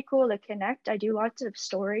is pretty cool to connect. I do lots of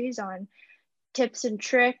stories on tips and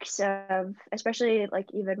tricks of, especially like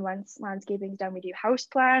even once landscaping's done, we do house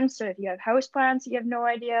plans. So if you have house plans you have no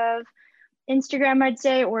idea of, Instagram, I'd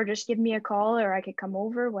say, or just give me a call or I could come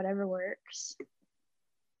over, whatever works.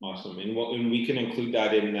 Awesome. And we can include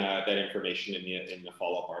that in that information in the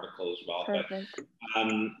follow-up article as well. Perfect.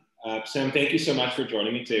 But Sam, thank you so much for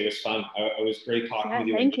joining me today. It was fun. It was great talking with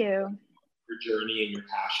you. Thank you. Your journey and your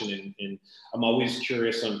passion, and I'm always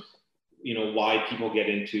curious on why people get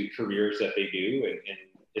into careers that they do, and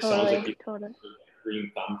it sounds like you have a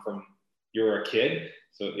green thumb from you're a kid,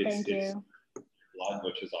 so it's blood,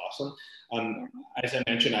 which is awesome. As I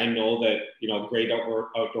mentioned, I know that great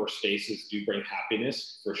outdoor spaces do bring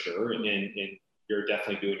happiness for sure, and you're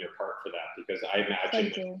definitely doing your part for that, because I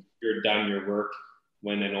imagine you're done your work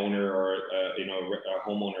when an owner or a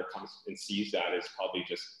homeowner comes and sees that, it's probably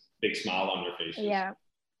just big smile on their faces. Yeah,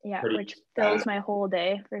 which fills my whole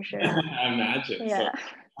day for sure. I imagine. Yeah.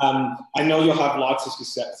 So, I know you'll have lots of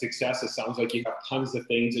success. It sounds like you have tons of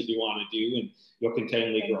things that you want to do, and you'll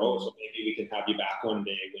continually grow. So maybe we can have you back one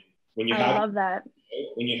day when you have. I love that.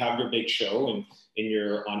 When you have your big show and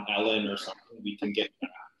you're on Ellen or something, we can get back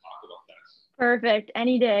and talk about that. Perfect.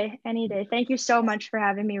 Any day. Thank you so much for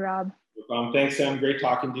having me, Rob. Thanks, Sam. Great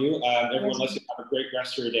talking to you. Everyone, listen, have a great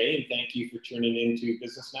rest of your day, and thank you for tuning in to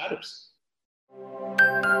Business Matters.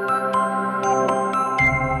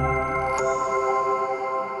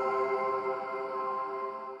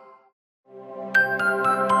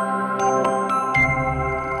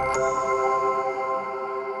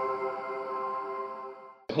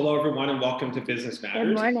 Hello, everyone, and welcome to Business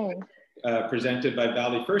Matters. Good morning. Presented by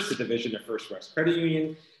Valley First, a division of First West Credit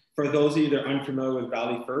Union. For those of you that are unfamiliar with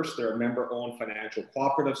Valley First, they're a member-owned financial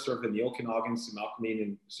cooperative serving the Okanagan,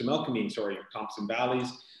 Similkameen, Thompson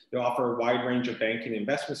Valleys. They offer a wide range of banking and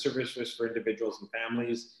investment services for individuals and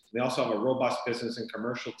families. They also have a robust business and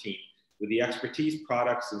commercial team with the expertise,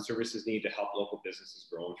 products, and services needed to help local businesses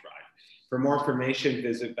grow and thrive. For more information,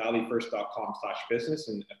 visit valleyfirst.com/business.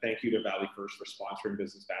 And thank you to Valley First for sponsoring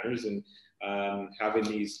Business Matters and having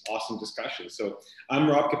these awesome discussions. So I'm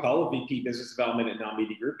Rob Capello, VP Business Development at Now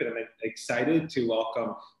Media Group, and I'm excited to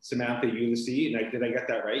welcome Samantha Ulissi. And did I get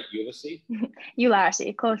that right? Ulissi?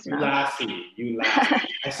 Ulassi, close enough. Ulassi.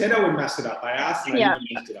 I said I would mess it up. I asked and I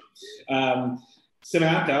messed it up.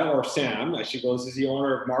 Samantha, or Sam, as she goes, is the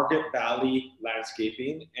owner of Margaret Valley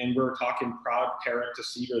Landscaping, and we're talking proud parent to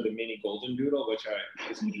Cedar, the mini golden doodle, which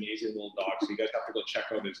is an amazing little dog. So you guys have to go check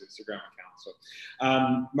out his Instagram account. So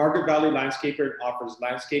Margaret Valley Landscaper offers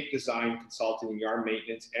landscape design, consulting, yard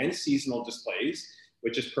maintenance, and seasonal displays,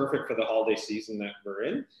 which is perfect for the holiday season that we're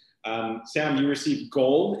in. Sam, you received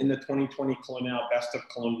gold in the 2020 Colonial Best of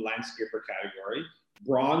Cologne Landscaper category,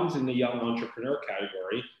 bronze in the Young Entrepreneur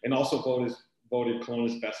category, and also voted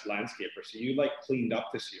Kelowna's best landscaper. So you cleaned up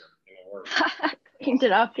this year, in a word. Cleaned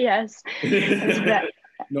it up, yes.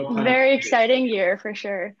 Very exciting year for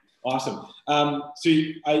sure. Awesome. So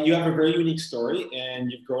you have a very unique story, and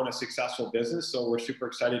you've grown a successful business. So we're super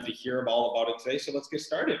excited to hear all about it today. So let's get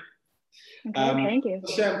started. Okay, thank you.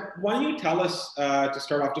 Sam, why don't you tell us, to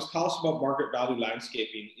start off, just tell us about Margaret Valley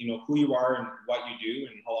Landscaping, who you are and what you do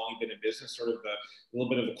and how long you've been in business, sort of a little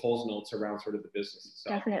bit of the Coles notes around sort of the business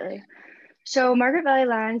itself. Definitely. So Margaret Valley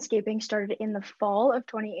Landscaping started in the fall of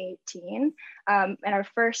 2018, and our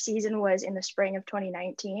first season was in the spring of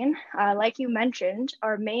 2019. Like you mentioned,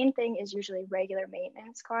 our main thing is usually regular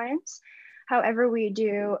maintenance clients. However, we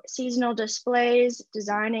do seasonal displays,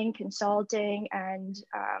 designing, consulting, and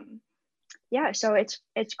so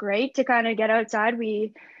it's great to kind of get outside.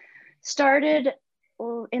 We started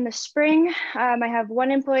in the spring. I have one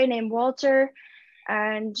employee named Walter,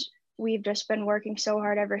 and we've just been working so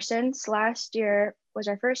hard ever since. Last year was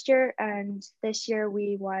our first year, and this year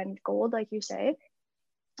we won gold, like you say.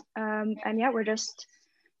 We're just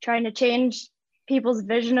trying to change people's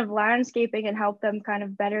vision of landscaping and help them kind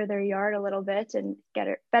of better their yard a little bit and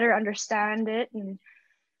better understand it. And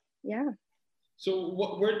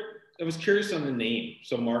So I was curious on the name.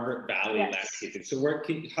 So Margaret Valley Landscaping. So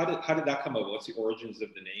how did that come about? What's the origins of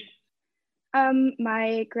the name?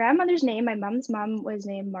 My grandmother's name, my mom's mom, was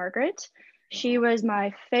named Margaret. She was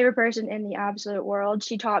my favorite person in the absolute world.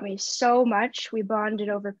 She taught me so much. We bonded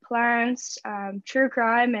over plants, true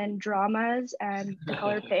crime, and dramas, and the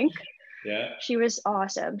color pink. Yeah. She was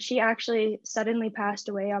awesome. She actually suddenly passed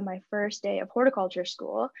away on my first day of horticulture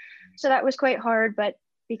school. So that was quite hard, but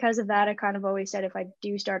because of that, I kind of always said if I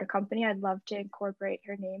do start a company, I'd love to incorporate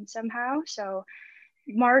her name somehow. So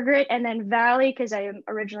Margaret, and then Valley, because I am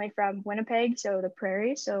originally from Winnipeg, so the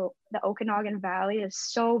prairie, so the Okanagan Valley is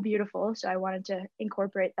so beautiful, so I wanted to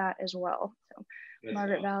incorporate that as well. So that's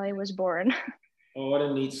Margaret awesome. Valley was born. Oh, what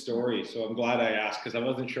a neat story. So I'm glad I asked, because I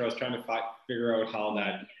wasn't sure. I was trying to figure out how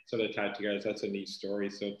that sort of tied together. So that's a neat story.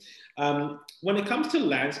 So when it comes to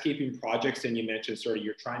landscaping projects, and you mentioned sort of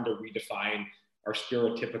you're trying to redefine our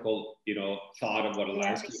stereotypical, you know, thought of what a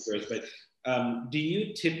Yes. landscaper is. But do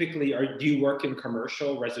you typically, or do you work in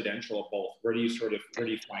commercial, residential, or both? Where do you find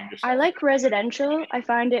yourself? I like residential. I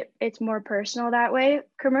find it's more personal that way.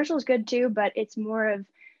 Commercial is good too, but it's more of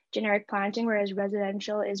generic planting, whereas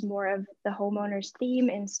residential is more of the homeowner's theme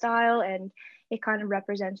and style, and it kind of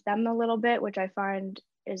represents them a little bit, which I find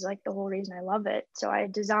is like the whole reason I love it. So I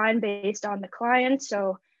design based on the client.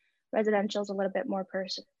 So residential is a little bit more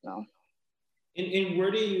personal. And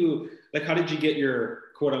where do you, like, how did you get your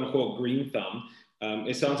quote unquote green thumb?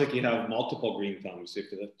 It sounds like you have multiple green thumbs, if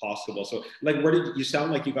it's possible. So, like, where did you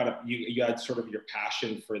sound like you had sort of your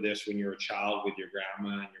passion for this when you were a child with your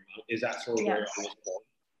grandma and your mom? Is that sort of where it Yes. was born?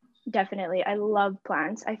 Definitely. I love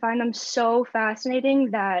plants. I find them so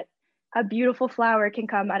fascinating that a beautiful flower can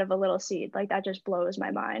come out of a little seed. Like that just blows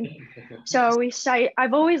my mind. So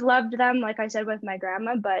I've always loved them, like I said, with my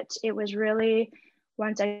grandma, but it was really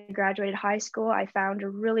once I graduated high school, I found a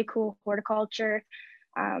really cool horticulture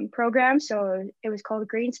program. So it was called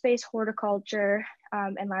Green Space Horticulture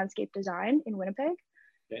and Landscape Design in Winnipeg.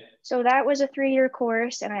 Okay. So that was a 3-year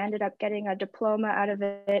course, and I ended up getting a diploma out of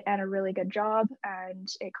it and a really good job. And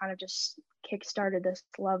it kind of just kickstarted this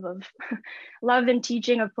love and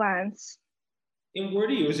teaching of plants. And where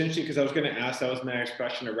do you, it was interesting because I was going to ask, that was my next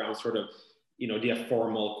question around sort of, you know, do you have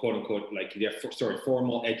formal, quote unquote, like, do you have,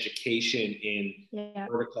 formal education in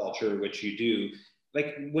horticulture, which you do?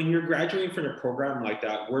 Like, when you're graduating from a program like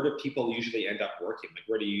that, where do people usually end up working? Like,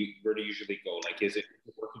 where do you usually go? Like, is it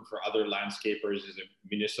working for other landscapers? Is it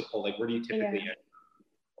municipal? Like, where do you typically end up?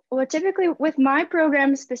 Well, typically with my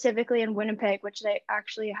program specifically in Winnipeg, which they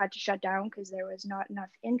actually had to shut down because there was not enough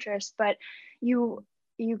interest, but you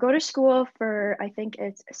go to school for, I think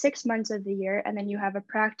it's 6 months of the year, and then you have a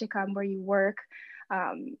practicum where you work,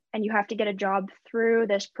 and you have to get a job through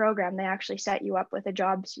this program. They actually set you up with a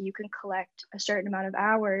job so you can collect a certain amount of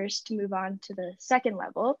hours to move on to the second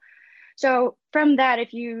level. So from that,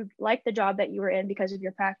 if you like the job that you were in because of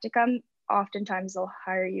your practicum, oftentimes they'll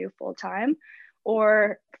hire you full time.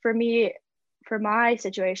 Or for me, for my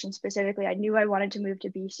situation specifically, I knew I wanted to move to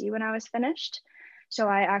BC when I was finished. So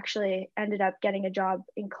I actually ended up getting a job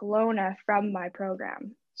in Kelowna from my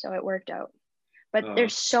program. So it worked out. But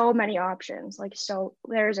there's so many options. Like, so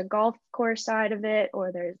there's a golf course side of it,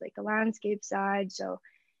 or there's like the landscape side. So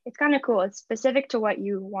it's kind of cool. It's specific to what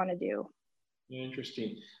you want to do.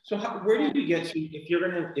 Interesting. So where do you get to, if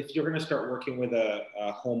you're gonna start working with a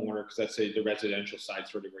homeowner, because let's say the residential side,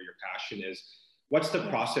 sort of where your passion is, what's the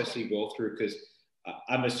process you go through? Because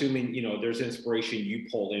I'm assuming, you know, there's inspiration you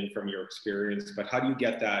pull in from your experience, but how do you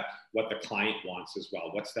get that, what the client wants as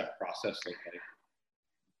well? What's that process look like?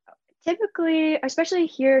 Typically, especially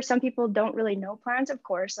here, some people don't really know plants, of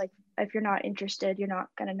course. Like, if you're not interested, you're not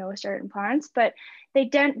going to know certain plants, but they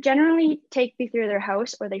generally take me through their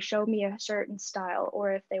house, or they show me a certain style,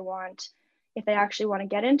 or if they actually want to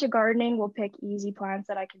get into gardening, we'll pick easy plants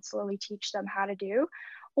that I can slowly teach them how to do,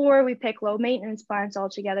 or we pick low maintenance plants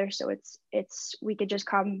altogether. So we could just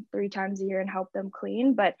come 3 times a year and help them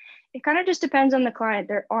clean, but it kind of just depends on the client.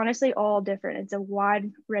 They're honestly all different. It's a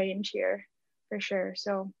wide range here for sure.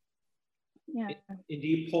 So yeah. And do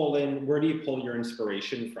you pull in, where do you pull your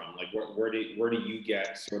inspiration from? Like, where do you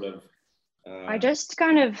get sort of I just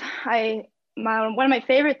kind of one of my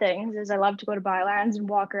favorite things is I love to go to Bylands and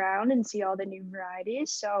walk around and see all the new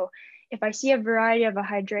varieties. So if I see a variety of a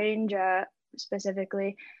hydrangea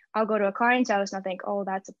specifically, I'll go to a client's house and I'll think, oh,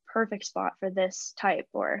 that's a perfect spot for this type.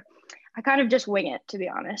 Or I kind of just wing it, to be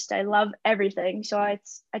honest. I love everything, so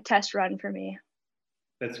it's a test run for me.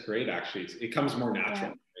 That's great, actually. It comes more natural,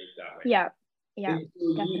 right, that way. Yeah,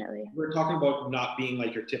 so definitely. We're talking about not being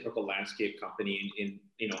like your typical landscape company.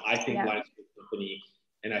 You know, I think landscape company,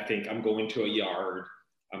 and I think I'm going to a yard.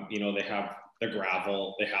 You know, they have the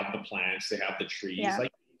gravel, they have the plants, they have the trees.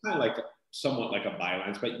 Like, kind of like somewhat like a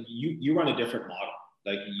Bylands, but you run a different model.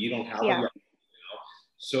 Like, you don't have a yard. You know?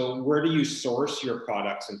 So where do you source your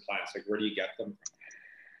products and plants? Like, where do you get them from?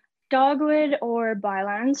 Dogwood or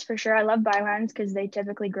Bylands for sure. I love Bylands because they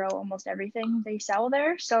typically grow almost everything they sell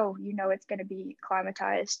there. So you know it's going to be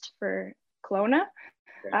climatized for Kelowna.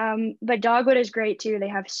 Okay. But Dogwood is great too. They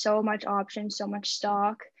have so much options, so much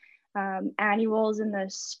stock. Annuals in the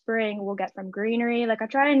spring we'll get from Greenery. Like, I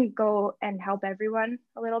try and go and help everyone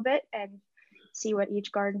a little bit and see what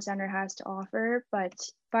each garden center has to offer. But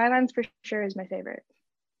Bylands for sure is my favorite.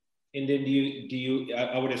 And then do you,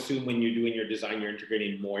 I would assume when you're doing your design, you're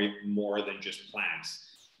integrating more than just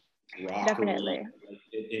plants. Rockery, definitely.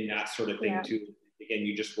 In that sort of thing too. Again,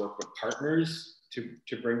 you just work with partners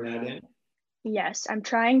to bring that in? Yes, I'm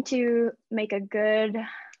trying to make a good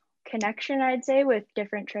connection, I'd say, with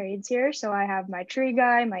different trades here. So I have my tree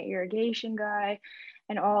guy, my irrigation guy,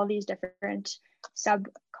 and all these different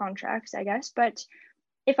subcontracts, I guess. But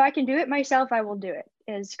if I can do it myself, I will do it,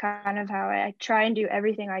 is kind of how I try and do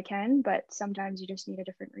everything I can, but sometimes you just need a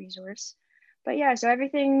different resource. But yeah, so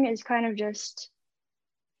everything is kind of just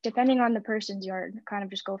depending on the person's yard, kind of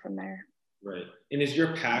just go from there. Right. And is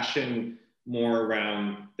your passion more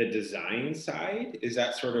around the design side? Is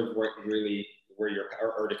that sort of what really where you're,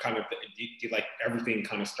 or to kind of, do you like everything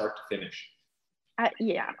kind of start to finish?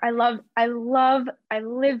 Yeah, I live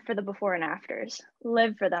for the before and afters,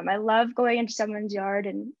 live for them. I love going into someone's yard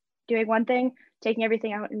and doing one thing, taking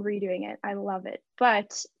everything out and redoing it. I love it.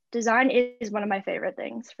 But design is one of my favorite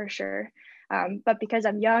things for sure. But because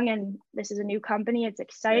I'm young and this is a new company, it's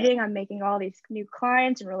exciting. Yeah. I'm making all these new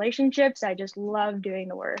clients and relationships. I just love doing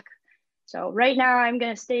the work. So right now I'm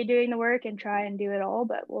going to stay doing the work and try and do it all,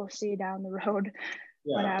 but we'll see down the road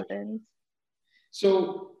what happens.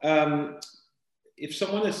 So, if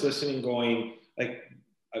someone is listening going, like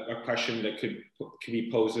a question that could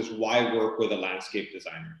be posed is, why work with a landscape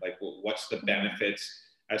designer? Like, what's the benefits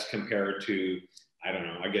as compared to, I don't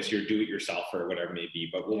know, I guess you're do-it-yourself or whatever it may be,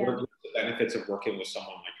 but what are the benefits of working with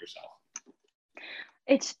someone like yourself?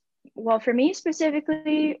 It's, well, for me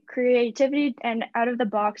specifically, creativity and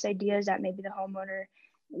out-of-the-box ideas that maybe the homeowner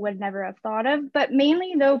would never have thought of, but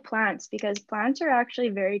mainly though plants, because plants are actually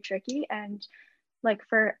very tricky. And like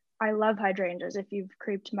I love hydrangeas. If you've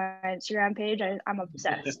creeped my Instagram page, I'm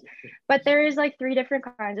obsessed. But there is like 3 different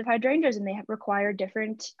kinds of hydrangeas, and they require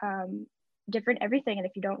different everything. And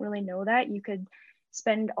if you don't really know that, you could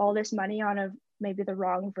spend all this money on maybe the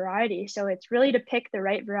wrong variety. So it's really to pick the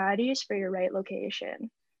right varieties for your right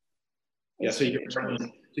location. Yeah, so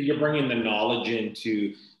you're bringing the knowledge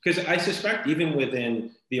into, because I suspect even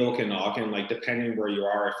within the Okanagan, like depending where you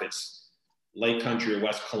are, if it's Lake Country or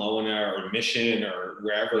West Kelowna or Mission or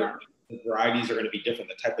wherever, the varieties are going to be different.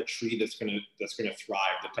 The type of tree that's going to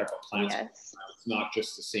thrive, the type of plants. Yes. It's not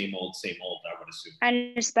just the same old, I would assume.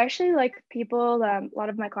 And especially like people, a lot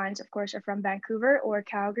of my clients, of course, are from Vancouver or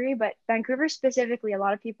Calgary, but Vancouver specifically, a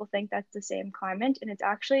lot of people think that's the same climate, and it's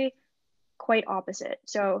actually quite opposite.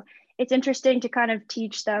 So it's interesting to kind of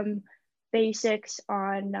teach them basics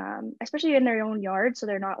on, especially in their own yard, so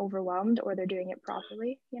they're not overwhelmed or they're doing it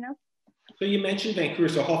properly, you know? So you mentioned Vancouver.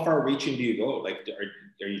 So how far reaching do you go? Like,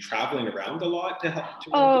 are you traveling around a lot to help?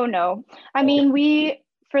 Oh, no. I mean,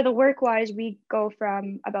 for the work wise, we go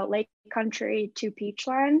from about Lake Country to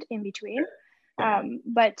Peachland in between.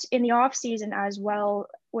 But in the off season as well,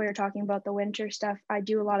 we're talking about the winter stuff. I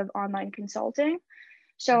do a lot of online consulting.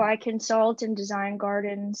 So I consult and design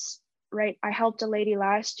gardens, right? I helped a lady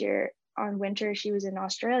last year on winter. She was in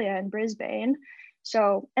Australia, in Brisbane.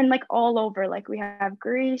 So, and like all over, like we have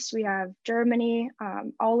Greece, we have Germany,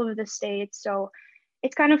 all of the states. So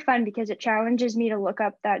it's kind of fun because it challenges me to look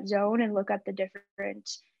up that zone and look up the different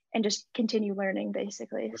and just continue learning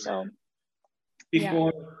basically. So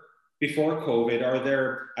before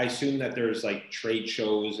COVID, I assume that there's like trade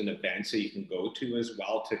shows and events that you can go to as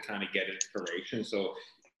well to kind of get inspiration. So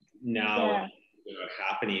now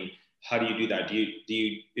happening, how do you do that?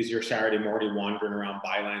 Is your Saturday morning wandering around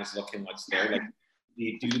Bylands looking what's there? Like, do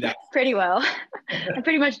you do that? Pretty well. I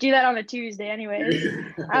pretty much do that on a Tuesday anyways.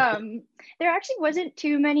 There actually wasn't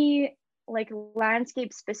too many like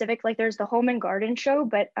landscape specific, like there's the home and garden show,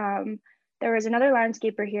 but there was another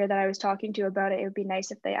landscaper here that I was talking to about it. It would be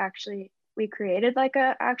nice if we created like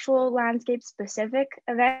a actual landscape specific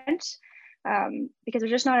event, because there's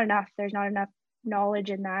just not enough. There's not enough knowledge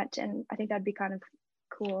in that. And I think that'd be kind of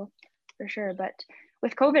cool for sure. But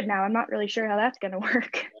with COVID now, I'm not really sure how that's going to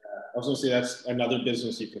work. I was going to say that's another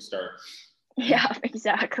business you can start. Yeah,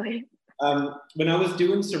 exactly. When I was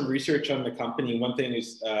doing some research on the company, one thing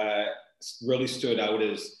is really stood out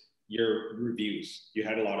is your reviews. You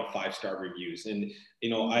had a lot of 5-star reviews. And, you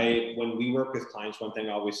know, when we work with clients, one thing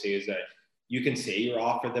I always say is that you can say you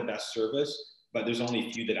offer the best service, but there's only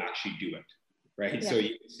a few that actually do it, right? Yeah. So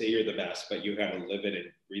you can say you're the best, but you got to live it and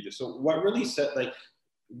breathe it. So what really set, like,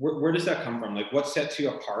 where does that come from? Like, what sets you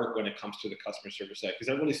apart when it comes to the customer service side? Because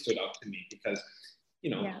that really stood out to me because, you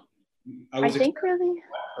know, I think really one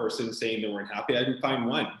person saying they weren't happy. I didn't find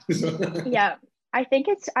one. Yeah, I think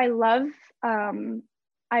I love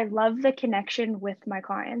the connection with my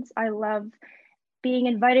clients. I love being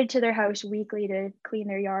invited to their house weekly to clean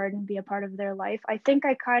their yard and be a part of their life. I think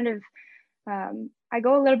I kind of, I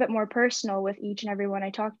go a little bit more personal with each and every one I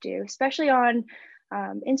talk to, especially on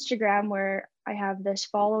Instagram, where I have this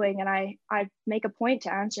following, and I make a point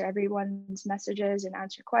to answer everyone's messages and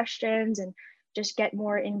answer questions and just get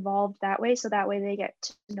more involved that way. So that way they get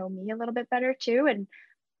to know me a little bit better too. And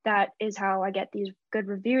that is how I get these good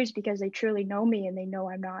reviews, because they truly know me and they know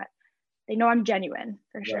I'm genuine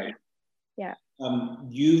for sure. Right. Yeah.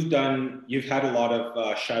 You've had a lot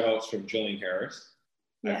of shout outs from Jillian Harris.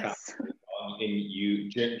 Yes.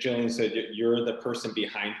 Jillian said you're the person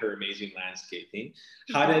behind her amazing landscaping.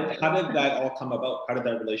 How did that all come about? How did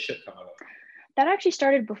that relationship come about? That actually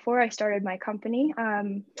started before I started my company.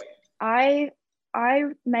 I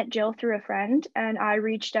met Jill through a friend, and I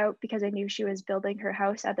reached out because I knew she was building her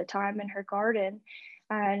house at the time in her garden,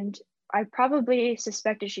 and I probably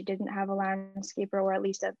suspected she didn't have a landscaper, or at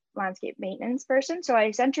least a landscape maintenance person. So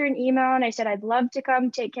I sent her an email and I said, I'd love to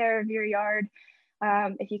come take care of your yard,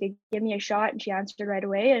 if you could give me a shot. And she answered right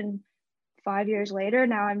away. And 5 years later,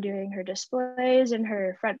 now I'm doing her displays and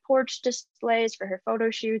her front porch displays for her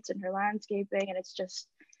photo shoots and her landscaping, and it's just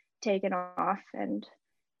taken off. And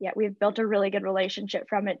yeah, we've built a really good relationship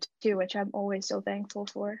from it too, which I'm always so thankful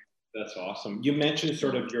for. That's awesome. You mentioned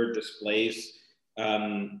sort of your displays.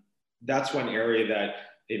 That's one area that,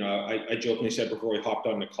 I jokingly said before we hopped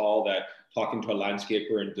on the call that talking to a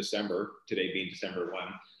landscaper in December, today being December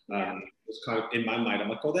 1, was kind of, in my mind, I'm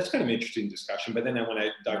like, oh, that's kind of an interesting discussion. But then when I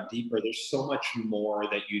dug deeper, there's so much more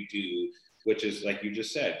that you do, which is like you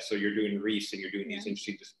just said. So you're doing wreaths and you're doing these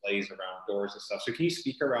interesting displays around doors and stuff. So can you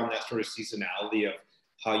speak around that sort of seasonality of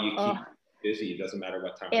how you keep busy? It doesn't matter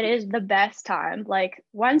what time. It is the best time. Like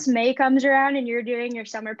once May comes around and you're doing your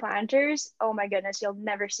summer planters, oh my goodness, you'll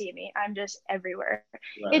never see me. I'm just everywhere.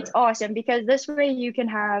 Right. It's awesome because this way you can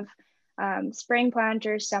have spring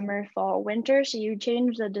planters, summer, fall, winter. So you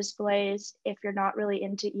change the displays if you're not really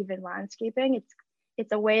into even landscaping.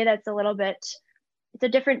 It's a way that's a little bit, it's a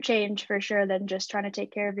different change for sure than just trying to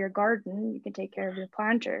take care of your garden. You can take care of your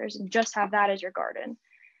planters and just have that as your garden.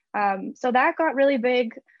 So that got really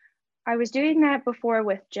big. I was doing that before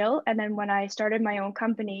with Jill. And then when I started my own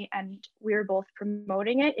company and we were both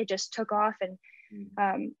promoting it, it just took off.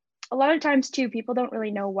 And a lot of times too, people don't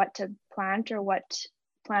really know what to plant or what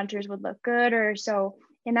planters would look good. Or so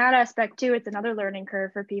in that aspect too, it's another learning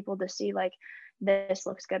curve for people to see like, this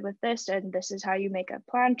looks good with this, and this is how you make a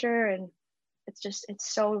planter. And it's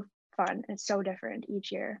so fun. It's so different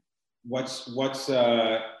each year. What's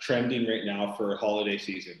trending right now for holiday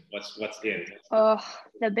season? What's in? Oh,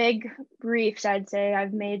 the big wreaths, I'd say.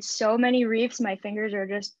 I've made so many wreaths, my fingers are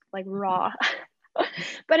just like raw.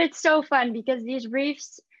 But it's so fun because these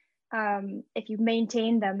wreaths, if you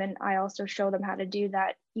maintain them, and I also show them how to do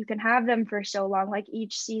that, you can have them for so long. Like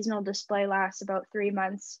each seasonal display lasts about 3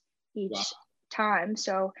 months each time.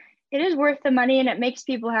 So it is worth the money and it makes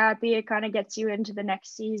people happy. It kind of gets you into the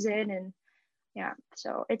next season. And yeah,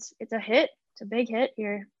 so it's a hit. It's a big hit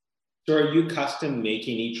here. So are you custom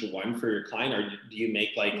making each one for your client, or do you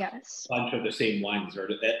make like a bunch of the same ones, or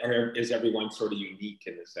is everyone sort of unique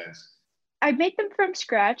in a sense? I make them from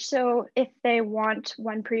scratch. So if they want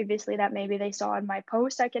one previously that maybe they saw in my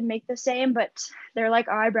post, I can make the same, but they're like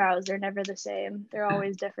eyebrows. They're never the same. They're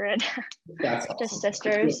always different. That's awesome. Just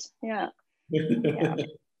sisters. Yeah. Yeah.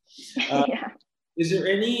 Yeah.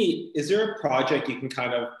 Is there a project you can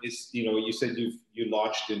kind of, you said you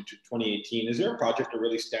launched in 2018. Is there a project that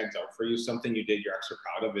really stands out for you? Something you did you're extra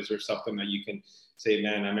proud of? Is there something that you can say,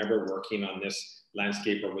 man, I remember working on this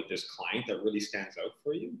landscaper with this client that really stands out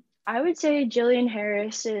for you? I would say Jillian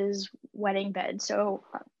Harris's wedding bed. So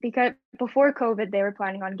because before COVID, they were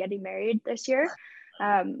planning on getting married this year,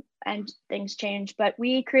 and things changed, but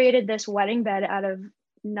we created this wedding bed out of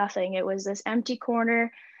nothing. It was this empty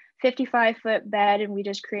corner, 55-foot bed, and we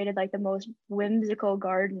just created like the most whimsical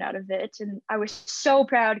garden out of it. And I was so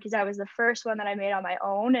proud because that was the first one that I made on my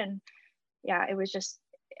own. And yeah, it was just,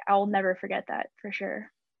 I'll never forget that for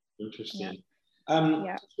sure. Interesting.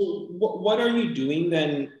 Yeah. So what are you doing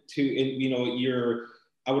then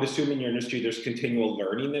I would assume in your industry, there's continual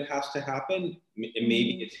learning that has to happen. And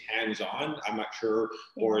maybe it's hands-on, I'm not sure.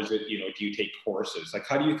 Or is it, do you take courses? Like,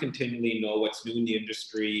 how do you continually know what's new in the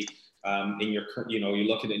industry? In your, you're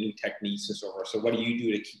looking at new techniques and so forth. So what do you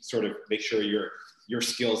do to sort of make sure your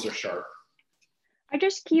skills are sharp? I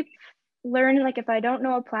just keep learning. Like if I don't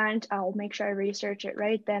know a plant, I'll make sure I research it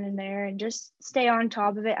right then and there and just stay on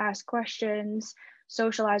top of it, ask questions,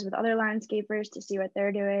 socialize with other landscapers to see what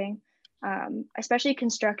they're doing. Especially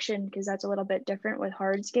construction, because that's a little bit different with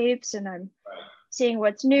hardscapes, and I'm seeing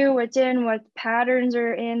what's new, what's in, what patterns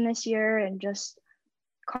are in this year, and just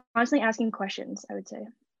constantly asking questions, I would say.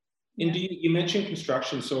 And you mentioned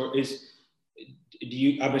construction, so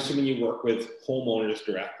I'm assuming you work with homeowners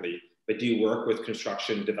directly, but do you work with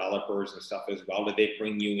construction developers and stuff as well? Do they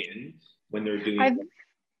bring you in when they're doing?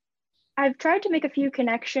 I've tried to make a few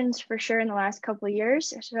connections for sure in the last couple of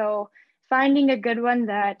years. So finding a good one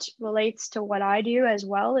that relates to what I do as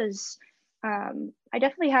well is, I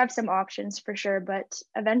definitely have some options for sure, but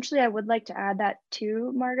eventually I would like to add that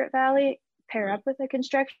to Margaret Valley, pair up with a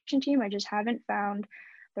construction team. I just haven't found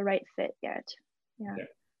the right fit yet. Yeah. Okay.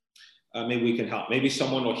 Maybe we can help. Maybe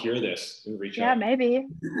someone will hear this and reach out. Yeah, maybe.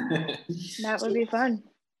 That would be fun.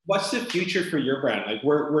 What's the future for your brand? Like,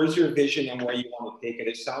 where's your vision and where you want to take it?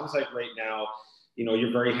 It sounds like right now,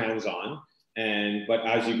 you're very hands-on, but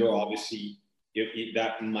as you grow, obviously,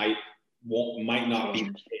 that might not be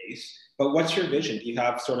the case. But what's your vision? Do you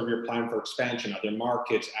have sort of your plan for expansion, other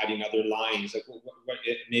markets, adding other lines? Like,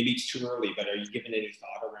 maybe it's too early, but are you giving any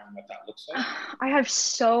thought around what that looks like? I have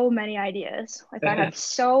so many ideas. Like, I have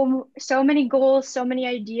so many goals, so many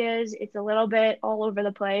ideas. It's a little bit all over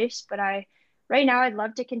the place, but right now I'd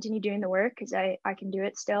love to continue doing the work because I can do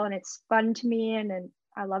it still and it's fun to me and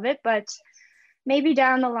I love it. But maybe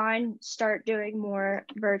down the line, start doing more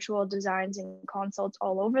virtual designs and consults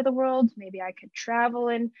all over the world. Maybe I could travel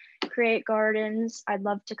and create gardens. I'd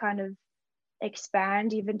love to kind of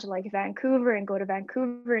expand even to like Vancouver and go to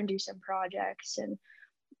Vancouver and do some projects. And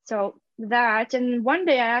so that, and one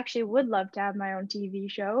day I actually would love to have my own TV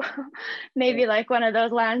show, maybe like one of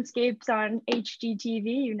those landscapes on HGTV,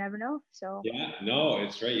 you never know. So yeah, no,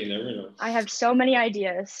 it's right. You never know. I have so many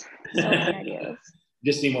ideas,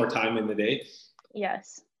 Just need more time in the day.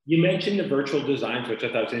 Yes. You mentioned the virtual designs, which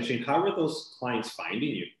I thought was interesting. How are those clients finding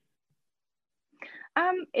you?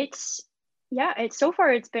 So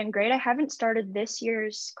far it's been great. I haven't started this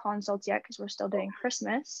year's consults yet because we're still doing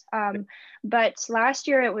Christmas. But last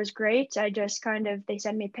year it was great. I just they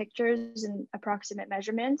send me pictures and approximate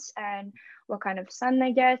measurements and what kind of sun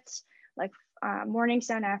they get, like morning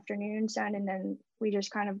sun, afternoon sun, and then we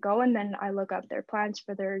just kind of go and then I look up their plans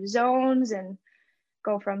for their zones and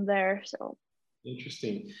go from there. So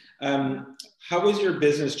interesting. How is your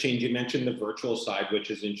business changed? You mentioned the virtual side,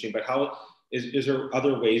 which is interesting, but how is there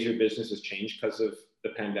other ways your business has changed because of the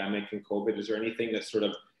pandemic and COVID? Is there anything that sort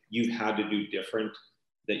of you've had to do different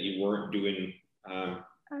that you weren't doing before?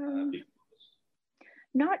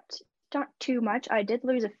 Not too much. I did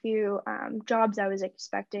lose a few jobs I was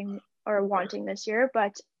expecting or wanting this year,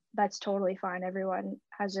 but that's totally fine. Everyone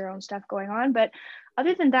has their own stuff going on. But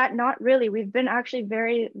other than that, not really. We've been actually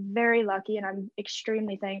very, very lucky, and I'm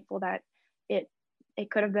extremely thankful that it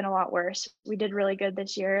could have been a lot worse. We did really good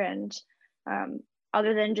this year, and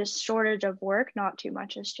other than just shortage of work, not too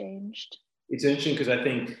much has changed. It's interesting because I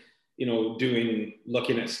think,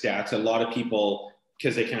 looking at stats, a lot of people,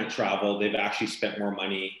 because they can't travel, they've actually spent more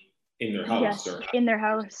money in their house. Yes, in their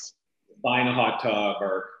house. Buying a hot tub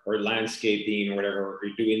or landscaping or whatever, or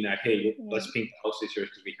doing that, hey, let's paint the house this year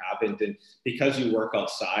because we haven't. And because you work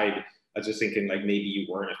outside, I was just thinking like maybe you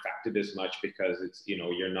weren't affected as much because it's,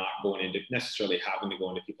 you're not going into necessarily having to go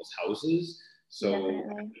into people's houses. So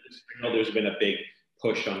I know there's been a big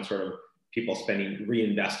push on sort of people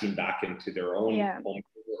reinvesting back into their own home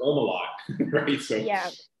a lot, right? So yeah,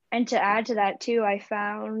 and to add to that too, I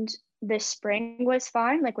found this spring was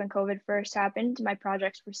fine. Like when COVID first happened, my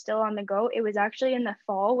projects were still on the go. It was actually in the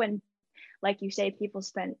fall when, like you say, people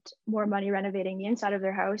spent more money renovating the inside of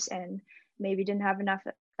their house and maybe didn't have enough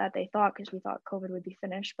that they thought because we thought COVID would be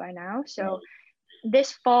finished by now. So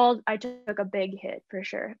this fall, I took a big hit for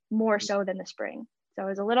sure, more so than the spring. So it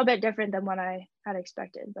was a little bit different than what I had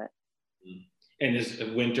expected. But and is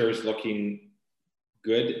winter's looking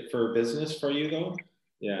good for business for you though?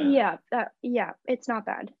 Yeah, it's not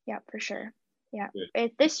bad. Yeah, for sure. Yeah,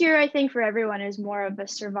 this year I think for everyone is more of a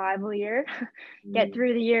survival year. Get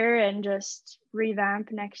through the year and just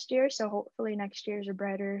revamp next year. So hopefully next year's a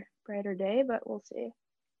brighter day, but we'll see.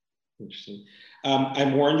 Interesting.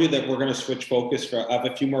 I warned you that we're going to switch focus. I have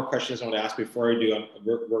a few more questions I want to ask before I do.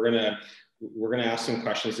 We're going to ask some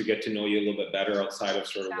questions to get to know you a little bit better outside of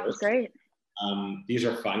sort of work. Great. These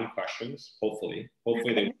are fun questions. Hopefully they will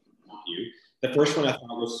help you. The first one I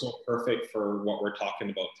thought was so perfect for what we're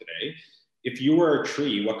talking about today. If you were a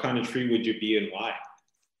tree, what kind of tree would you be and why?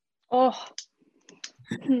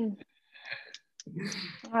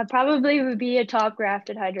 I probably would be a top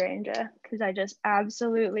grafted hydrangea because I just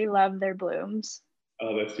absolutely love their blooms.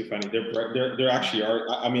 Oh, that's too funny. They're actually are.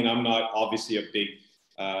 I mean, I'm not obviously a big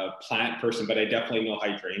plant person, but I definitely know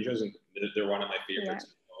hydrangeas, and they're one of my favorites.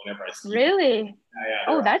 Yeah. Whenever I see really? Yeah,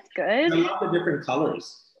 oh, that's good. I love the different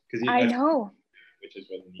colors. I know. Which is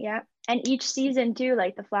really neat. Yeah, and each season too,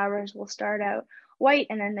 like the flowers will start out white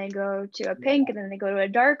and then they go to a pink and then they go to a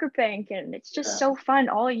darker pink, and it's just so fun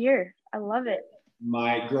all year. I love it.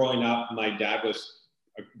 Growing up, my dad was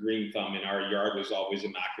a green thumb, and our yard was always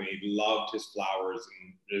immaculate. He loved his flowers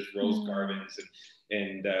and his rose gardens, and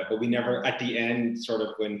And but we never, at the end, sort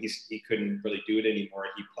of when he couldn't really do it anymore,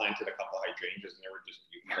 he planted a couple hydrangeas, and they were just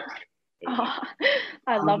beautiful. Oh,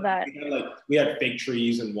 I love that. We had fig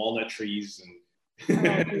trees and walnut trees, and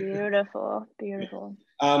oh, beautiful, beautiful.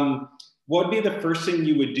 What would be the first thing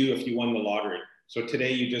you would do if you won the lottery? So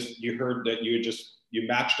today you heard that you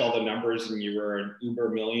matched all the numbers and you were an Uber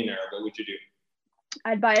millionaire. What would you do?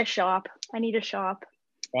 I'd buy a shop. I need a shop.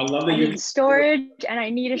 Well, I love that I need storage and I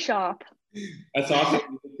need a shop. That's awesome.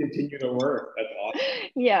 You can continue to work. That's awesome.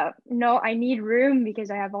 Yeah, no, I need room because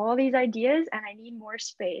I have all these ideas and I need more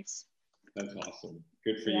space. That's awesome.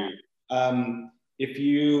 Good for you.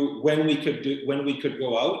 When we could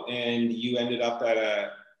go out and you ended up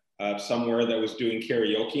at somewhere that was doing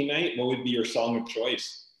karaoke night, what would be your song of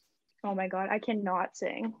choice? Oh my God, I cannot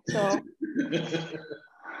sing. So,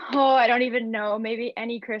 I don't even know. Maybe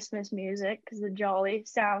any Christmas music because the jolly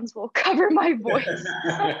sounds will cover my voice.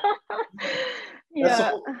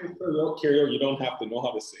 Yeah. Karaoke, you don't have to know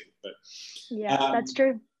how to sing, but yeah, that's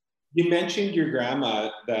true. You mentioned your grandma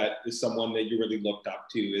that is someone that you really looked up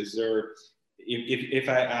to. Is there, if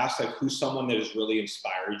I ask like who's someone that has really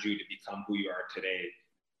inspired you to become who you are today,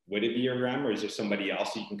 would it be your grandma, or is there somebody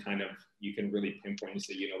else you can really pinpoint and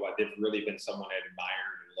say, you know what, they've really been someone I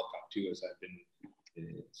admired and look up to as I've been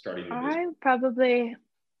starting to visit?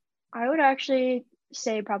 I would actually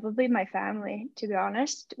say probably my family, to be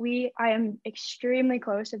honest. I am extremely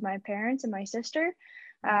close with my parents and my sister.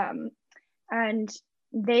 And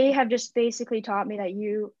they have just basically taught me that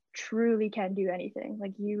you truly can do anything.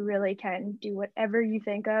 Like you really can do whatever you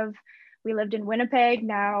think of. We lived in Winnipeg.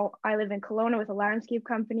 Now I live in Kelowna with a landscape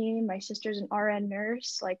company. My sister's an RN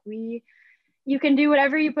nurse. Like you can do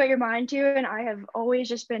whatever you put your mind to. And I have always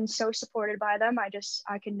just been so supported by them. I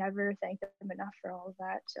can never thank them enough for all of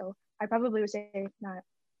that. So I probably would say that.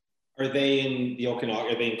 Are they in the Okanagan?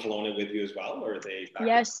 Are they in Kelowna with you as well, or are they?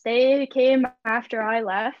 Yes, they came after I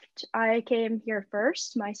left. I came here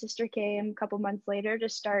first. My sister came a couple months later to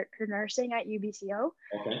start her nursing at UBCO.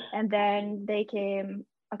 Okay. And then they came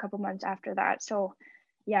a couple months after that. So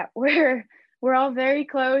yeah, we're all very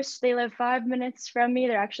close. They live 5 minutes from me.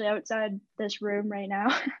 They're actually outside this room right now.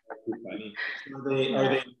 Funny. Are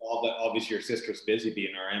they involved? Obviously, your sister's busy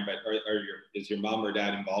being RN, but is your mom or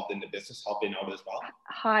dad involved in the business, helping out as well?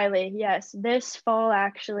 Highly, yes. This fall,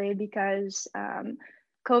 actually, because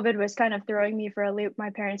COVID was kind of throwing me for a loop.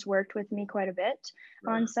 My parents worked with me quite a bit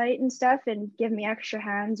on site and stuff, and give me extra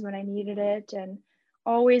hands when I needed it, and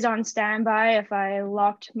always on standby if I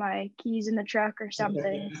locked my keys in the truck or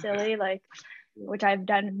something silly, like. Which I've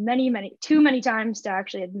done too many times to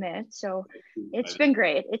actually admit. So it's been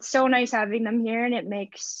great. It's so nice having them here, and it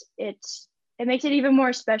makes it even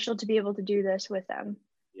more special to be able to do this with them.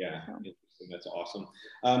 Yeah, so. Interesting. That's awesome.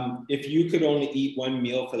 If you could only eat one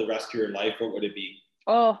meal for the rest of your life, what would it be?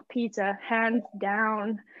 Oh, pizza, hands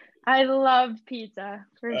down. I love pizza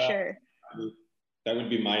for sure. That would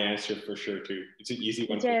be my answer for sure too. It's an easy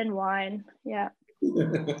one. Pizza and wine, yeah.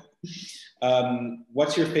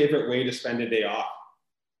 What's your favorite way to spend a day off?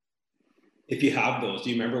 If you have those,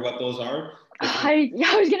 do you remember what those are? I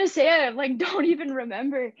was gonna say I don't even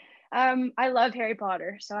remember. I love Harry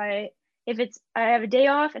Potter, so I have a day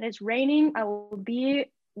off and it's raining, I will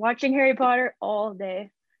be watching Harry Potter all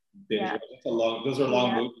day. Yeah. Those are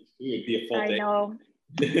long movies too. It'd be a full day. I know.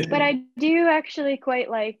 But I do actually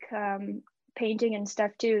quite like painting and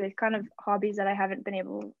stuff too. They're kind of hobbies that I haven't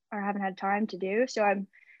had time to do. So I'm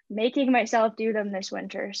making myself do them this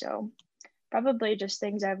winter. So probably just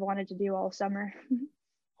things I've wanted to do all summer.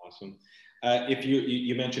 Awesome. If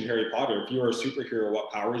you mentioned Harry Potter, if you were a superhero,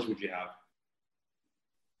 what powers would you have?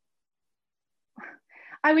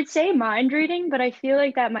 I would say mind reading, but I feel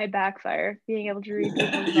like that might backfire, being able to read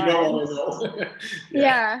people's minds. You don't want to know.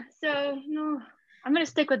 Yeah. So no, I'm going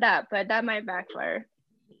to stick with that, but that might backfire.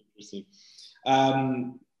 Interesting.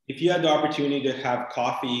 If you had the opportunity to have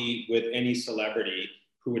coffee with any celebrity,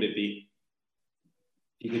 who would it be?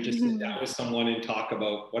 You could just sit down with someone and talk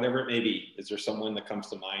about whatever it may be. Is there someone that comes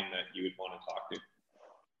to mind that you would want to talk to?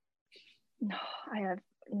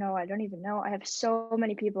 No, I don't even know. I have so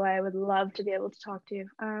many people I would love to be able to talk to.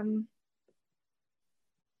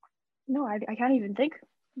 No, I can't even think.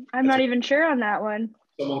 I'm not even sure on that one.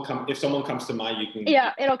 If someone comes to mind, you can.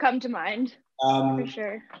 Yeah, it'll come to mind for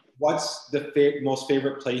sure. What's the most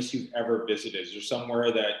favorite place you've ever visited? Is there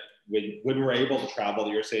somewhere that when we're able to travel,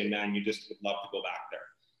 you're saying, man, you just would love to go back there?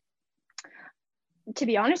 To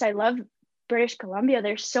be honest, I love British Columbia.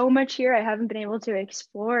 There's so much here I haven't been able to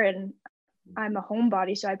explore, and I'm a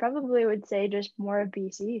homebody, so I probably would say just more of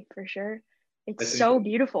BC for sure. It's so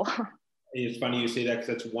beautiful. It's funny you say that because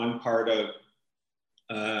that's one part of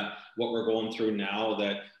what we're going through now,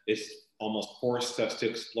 that it's almost forced us to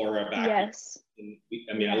explore our backyard. Yes.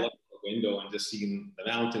 I mean, I look out the window and just seeing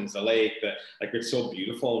the mountains, the lake, like it's so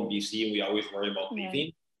beautiful in BC, and we always worry about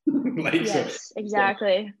leaving. Like, yes, so,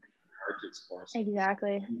 exactly. Hard to explore.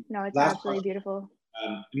 Exactly. No, it's Last absolutely question. beautiful.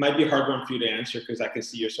 It might be a hard one for you to answer because I can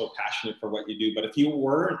see you're so passionate for what you do. But if you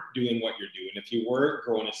were doing what you're doing, if you were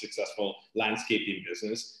growing a successful landscaping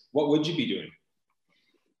business, what would you be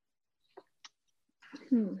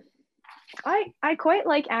doing? I quite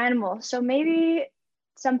like animals, so maybe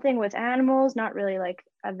something with animals, not really like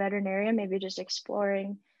a veterinarian, maybe just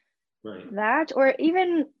exploring that, or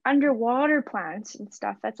even underwater plants and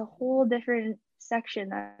stuff. That's a whole different section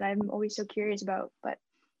that I'm always so curious about. But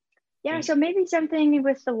yeah, so maybe something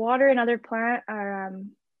with the water and other plant or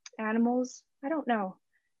animals. I don't know.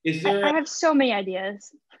 I have so many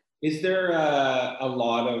ideas. Is there a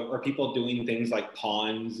lot of, are people doing things like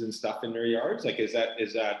ponds and stuff in their yards? Like, is that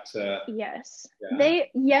yes,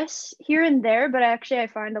 yes, here and there, but actually I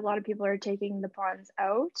find a lot of people are taking the ponds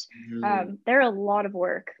out. They're a lot of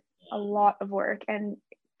work, and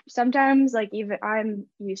sometimes, like, even I'm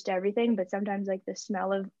used to everything, but sometimes like the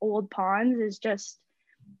smell of old ponds is just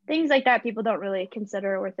things like that people don't really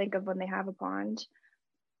consider or think of when they have a pond.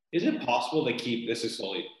 Is it possible to keep, this is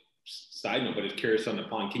solely side note, but it's curious on the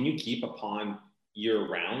pond, can you keep a pond year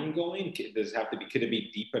round going? Does it have to be, could it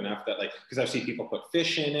be deep enough that, like, because I've seen people put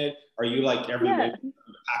fish in it. Are you like every week to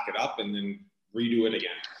pack it up and then redo it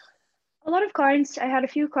again? A lot of clients, I had a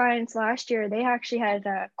few clients last year, they actually had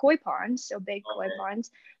koi ponds, so big koi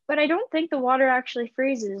ponds, but I don't think the water actually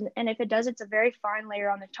freezes. And if it does, it's a very fine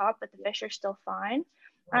layer on the top, but the fish are still fine.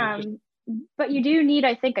 But you do need,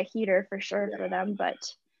 I think, a heater for sure for them. But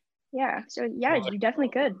yeah, so yeah, you definitely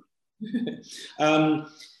could.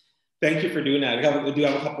 Thank you for doing that. I do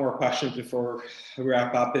have a couple more questions before we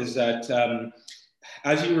wrap up. Is that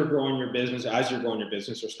as you're growing your business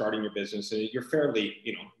or starting your business, and you're fairly,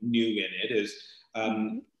 new in it, is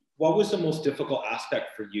what was the most difficult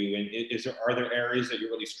aspect for you? And are there areas that you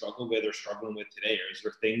really struggle with or struggling with today? Or is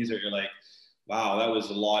there things that you're like, wow, that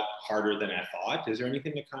was a lot harder than I thought? Is there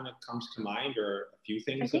anything that kind of comes to mind, or a few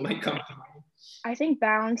things that might come to mind? I think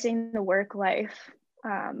balancing the work life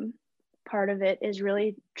part of it is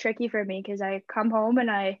really tricky for me, because I come home and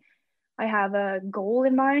I have a goal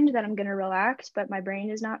in mind that I'm going to relax, but my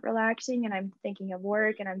brain is not relaxing and I'm thinking of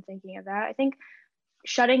work and I'm thinking of that. I think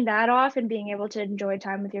shutting that off and being able to enjoy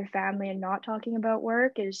time with your family and not talking about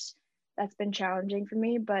work that's been challenging for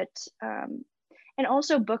me. But and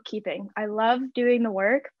also bookkeeping. I love doing the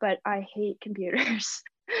work, but I hate computers.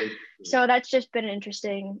 So that's just been an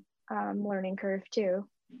interesting learning curve too,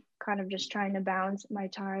 kind of just trying to balance my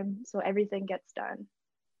time so everything gets done.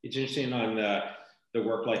 It's interesting on the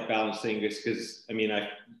work-life balance thing, is because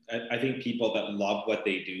I think people that love what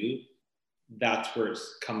they do, that's where it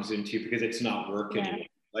comes into, because it's not work anymore.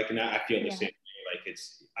 Like, and I feel the same way. Like,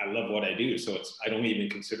 I love what I do, so I don't even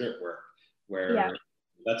consider it work. Where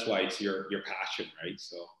that's why it's your passion, right?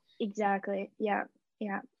 So exactly, yeah,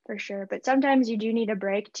 for sure. But sometimes you do need a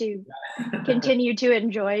break to continue to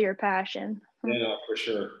enjoy your passion. Yeah, no, for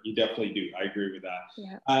sure, you definitely do. I agree with that.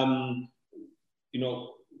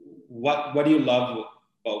 What do you love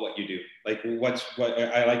about what you do? Like, what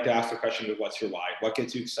I like to ask the question of, what's your why? What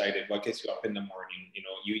gets you excited? What gets you up in the morning?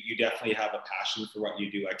 You definitely have a passion for what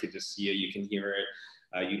you do. I could just see it. You can hear it.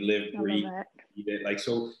 You live, breathe, eat it. Like,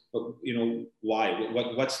 so, but, why?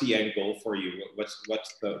 What's the end goal for you? What's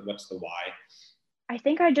the why? I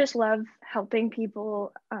think I just love helping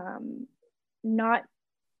people, not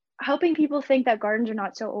helping people think that gardens are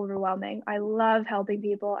not so overwhelming. I love helping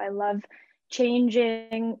people. I love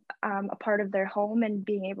changing a part of their home and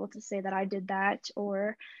being able to say that I did that,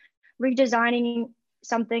 or redesigning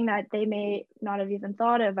something that they may not have even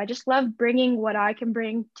thought of. I just love bringing what I can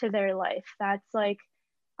bring to their life. That's like,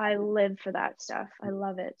 I live for that stuff. I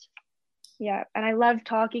love it. Yeah. And I love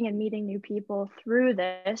talking and meeting new people through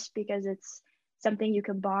this, because it's something you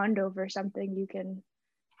can bond over, something you can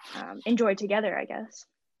enjoy together, I guess.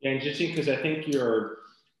 Yeah, interesting, because I think your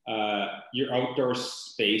outdoor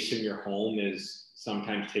space in your home is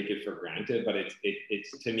sometimes taken for granted, but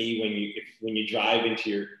it's to me, when you drive into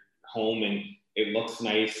your home and it looks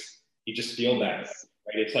nice, you just feel better,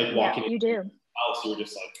 right? It's like walking into your house, you're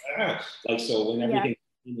just like, so when everything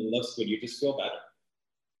looks good, you just feel better.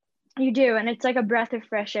 You do, and it's like a breath of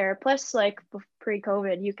fresh air. Plus, like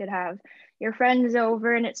pre-COVID, you could have your friends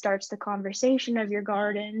over and it starts the conversation of your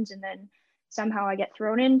gardens, and then somehow I get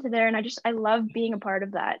thrown into there, and I love being a part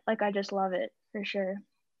of that. Like, I just love it, for sure.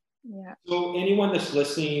 Yeah. So anyone that's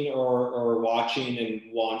listening or watching and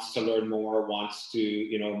wants to learn more, wants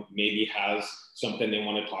to, maybe has something they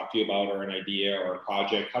want to talk to you about or an idea or a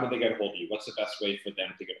project, how do they get a hold of you? What's the best way for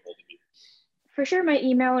them to get a hold of you? For sure, my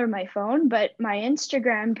email or my phone, but my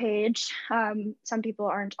Instagram page, some people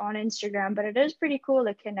aren't on Instagram, but it is pretty cool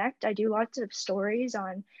to connect. I do lots of stories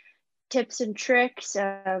on tips and tricks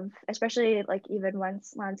of, especially like even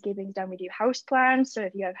once landscaping's done, we do house plans. So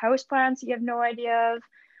if you have house plans you have no idea of,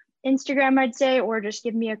 Instagram, I'd say, or just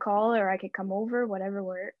give me a call or I could come over, whatever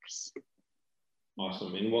works.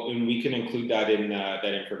 Awesome. And we can include that in that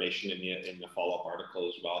information in the follow-up article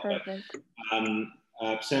as well. Perfect.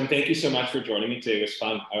 But Sam, thank you so much for joining me today. It was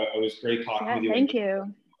fun. It was great talking with you. Thank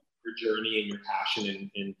you. Your journey and your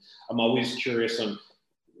passion. And I'm always curious on,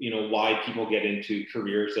 why people get into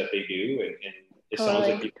careers that they do. And it sounds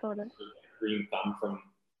like you have a green thumb from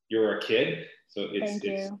you're a kid. So it's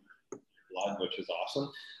blood, which is awesome.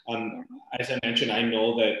 As I mentioned, I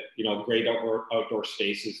know that, great outdoor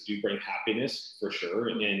spaces do bring happiness for sure.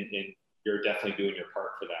 And you're definitely doing your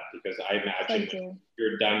part for that, because I imagine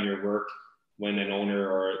you're done your work when an owner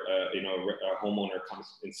or, a homeowner comes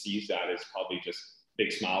and sees that, it's probably just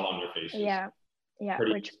big smile on their faces. Yeah. Yeah.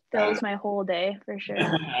 Which fills my whole day for sure.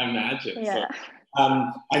 I imagine. Yeah.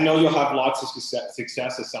 So, I know you'll have lots of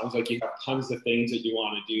success. It sounds like you have tons of things that you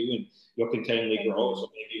want to do, and you'll continually grow.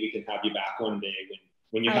 So maybe we can have you back one day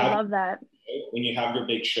when you have. I love that. When you have your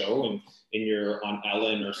big show and you're on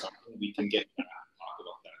Ellen or something, we can get back and talk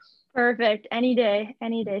about that. Perfect. Any day.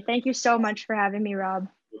 Thank you so much for having me, Rob.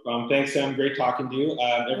 Thanks, Sam. Great talking to you.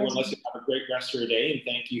 Everyone listening, have a great rest of your day, and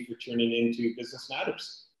thank you for tuning in to Business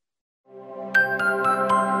Matters.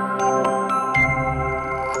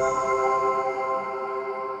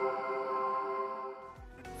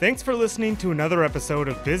 Thanks for listening to another episode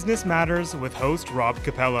of Business Matters with host Rob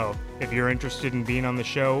Capello. If you're interested in being on the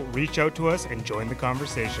show, reach out to us and join the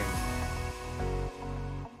conversation.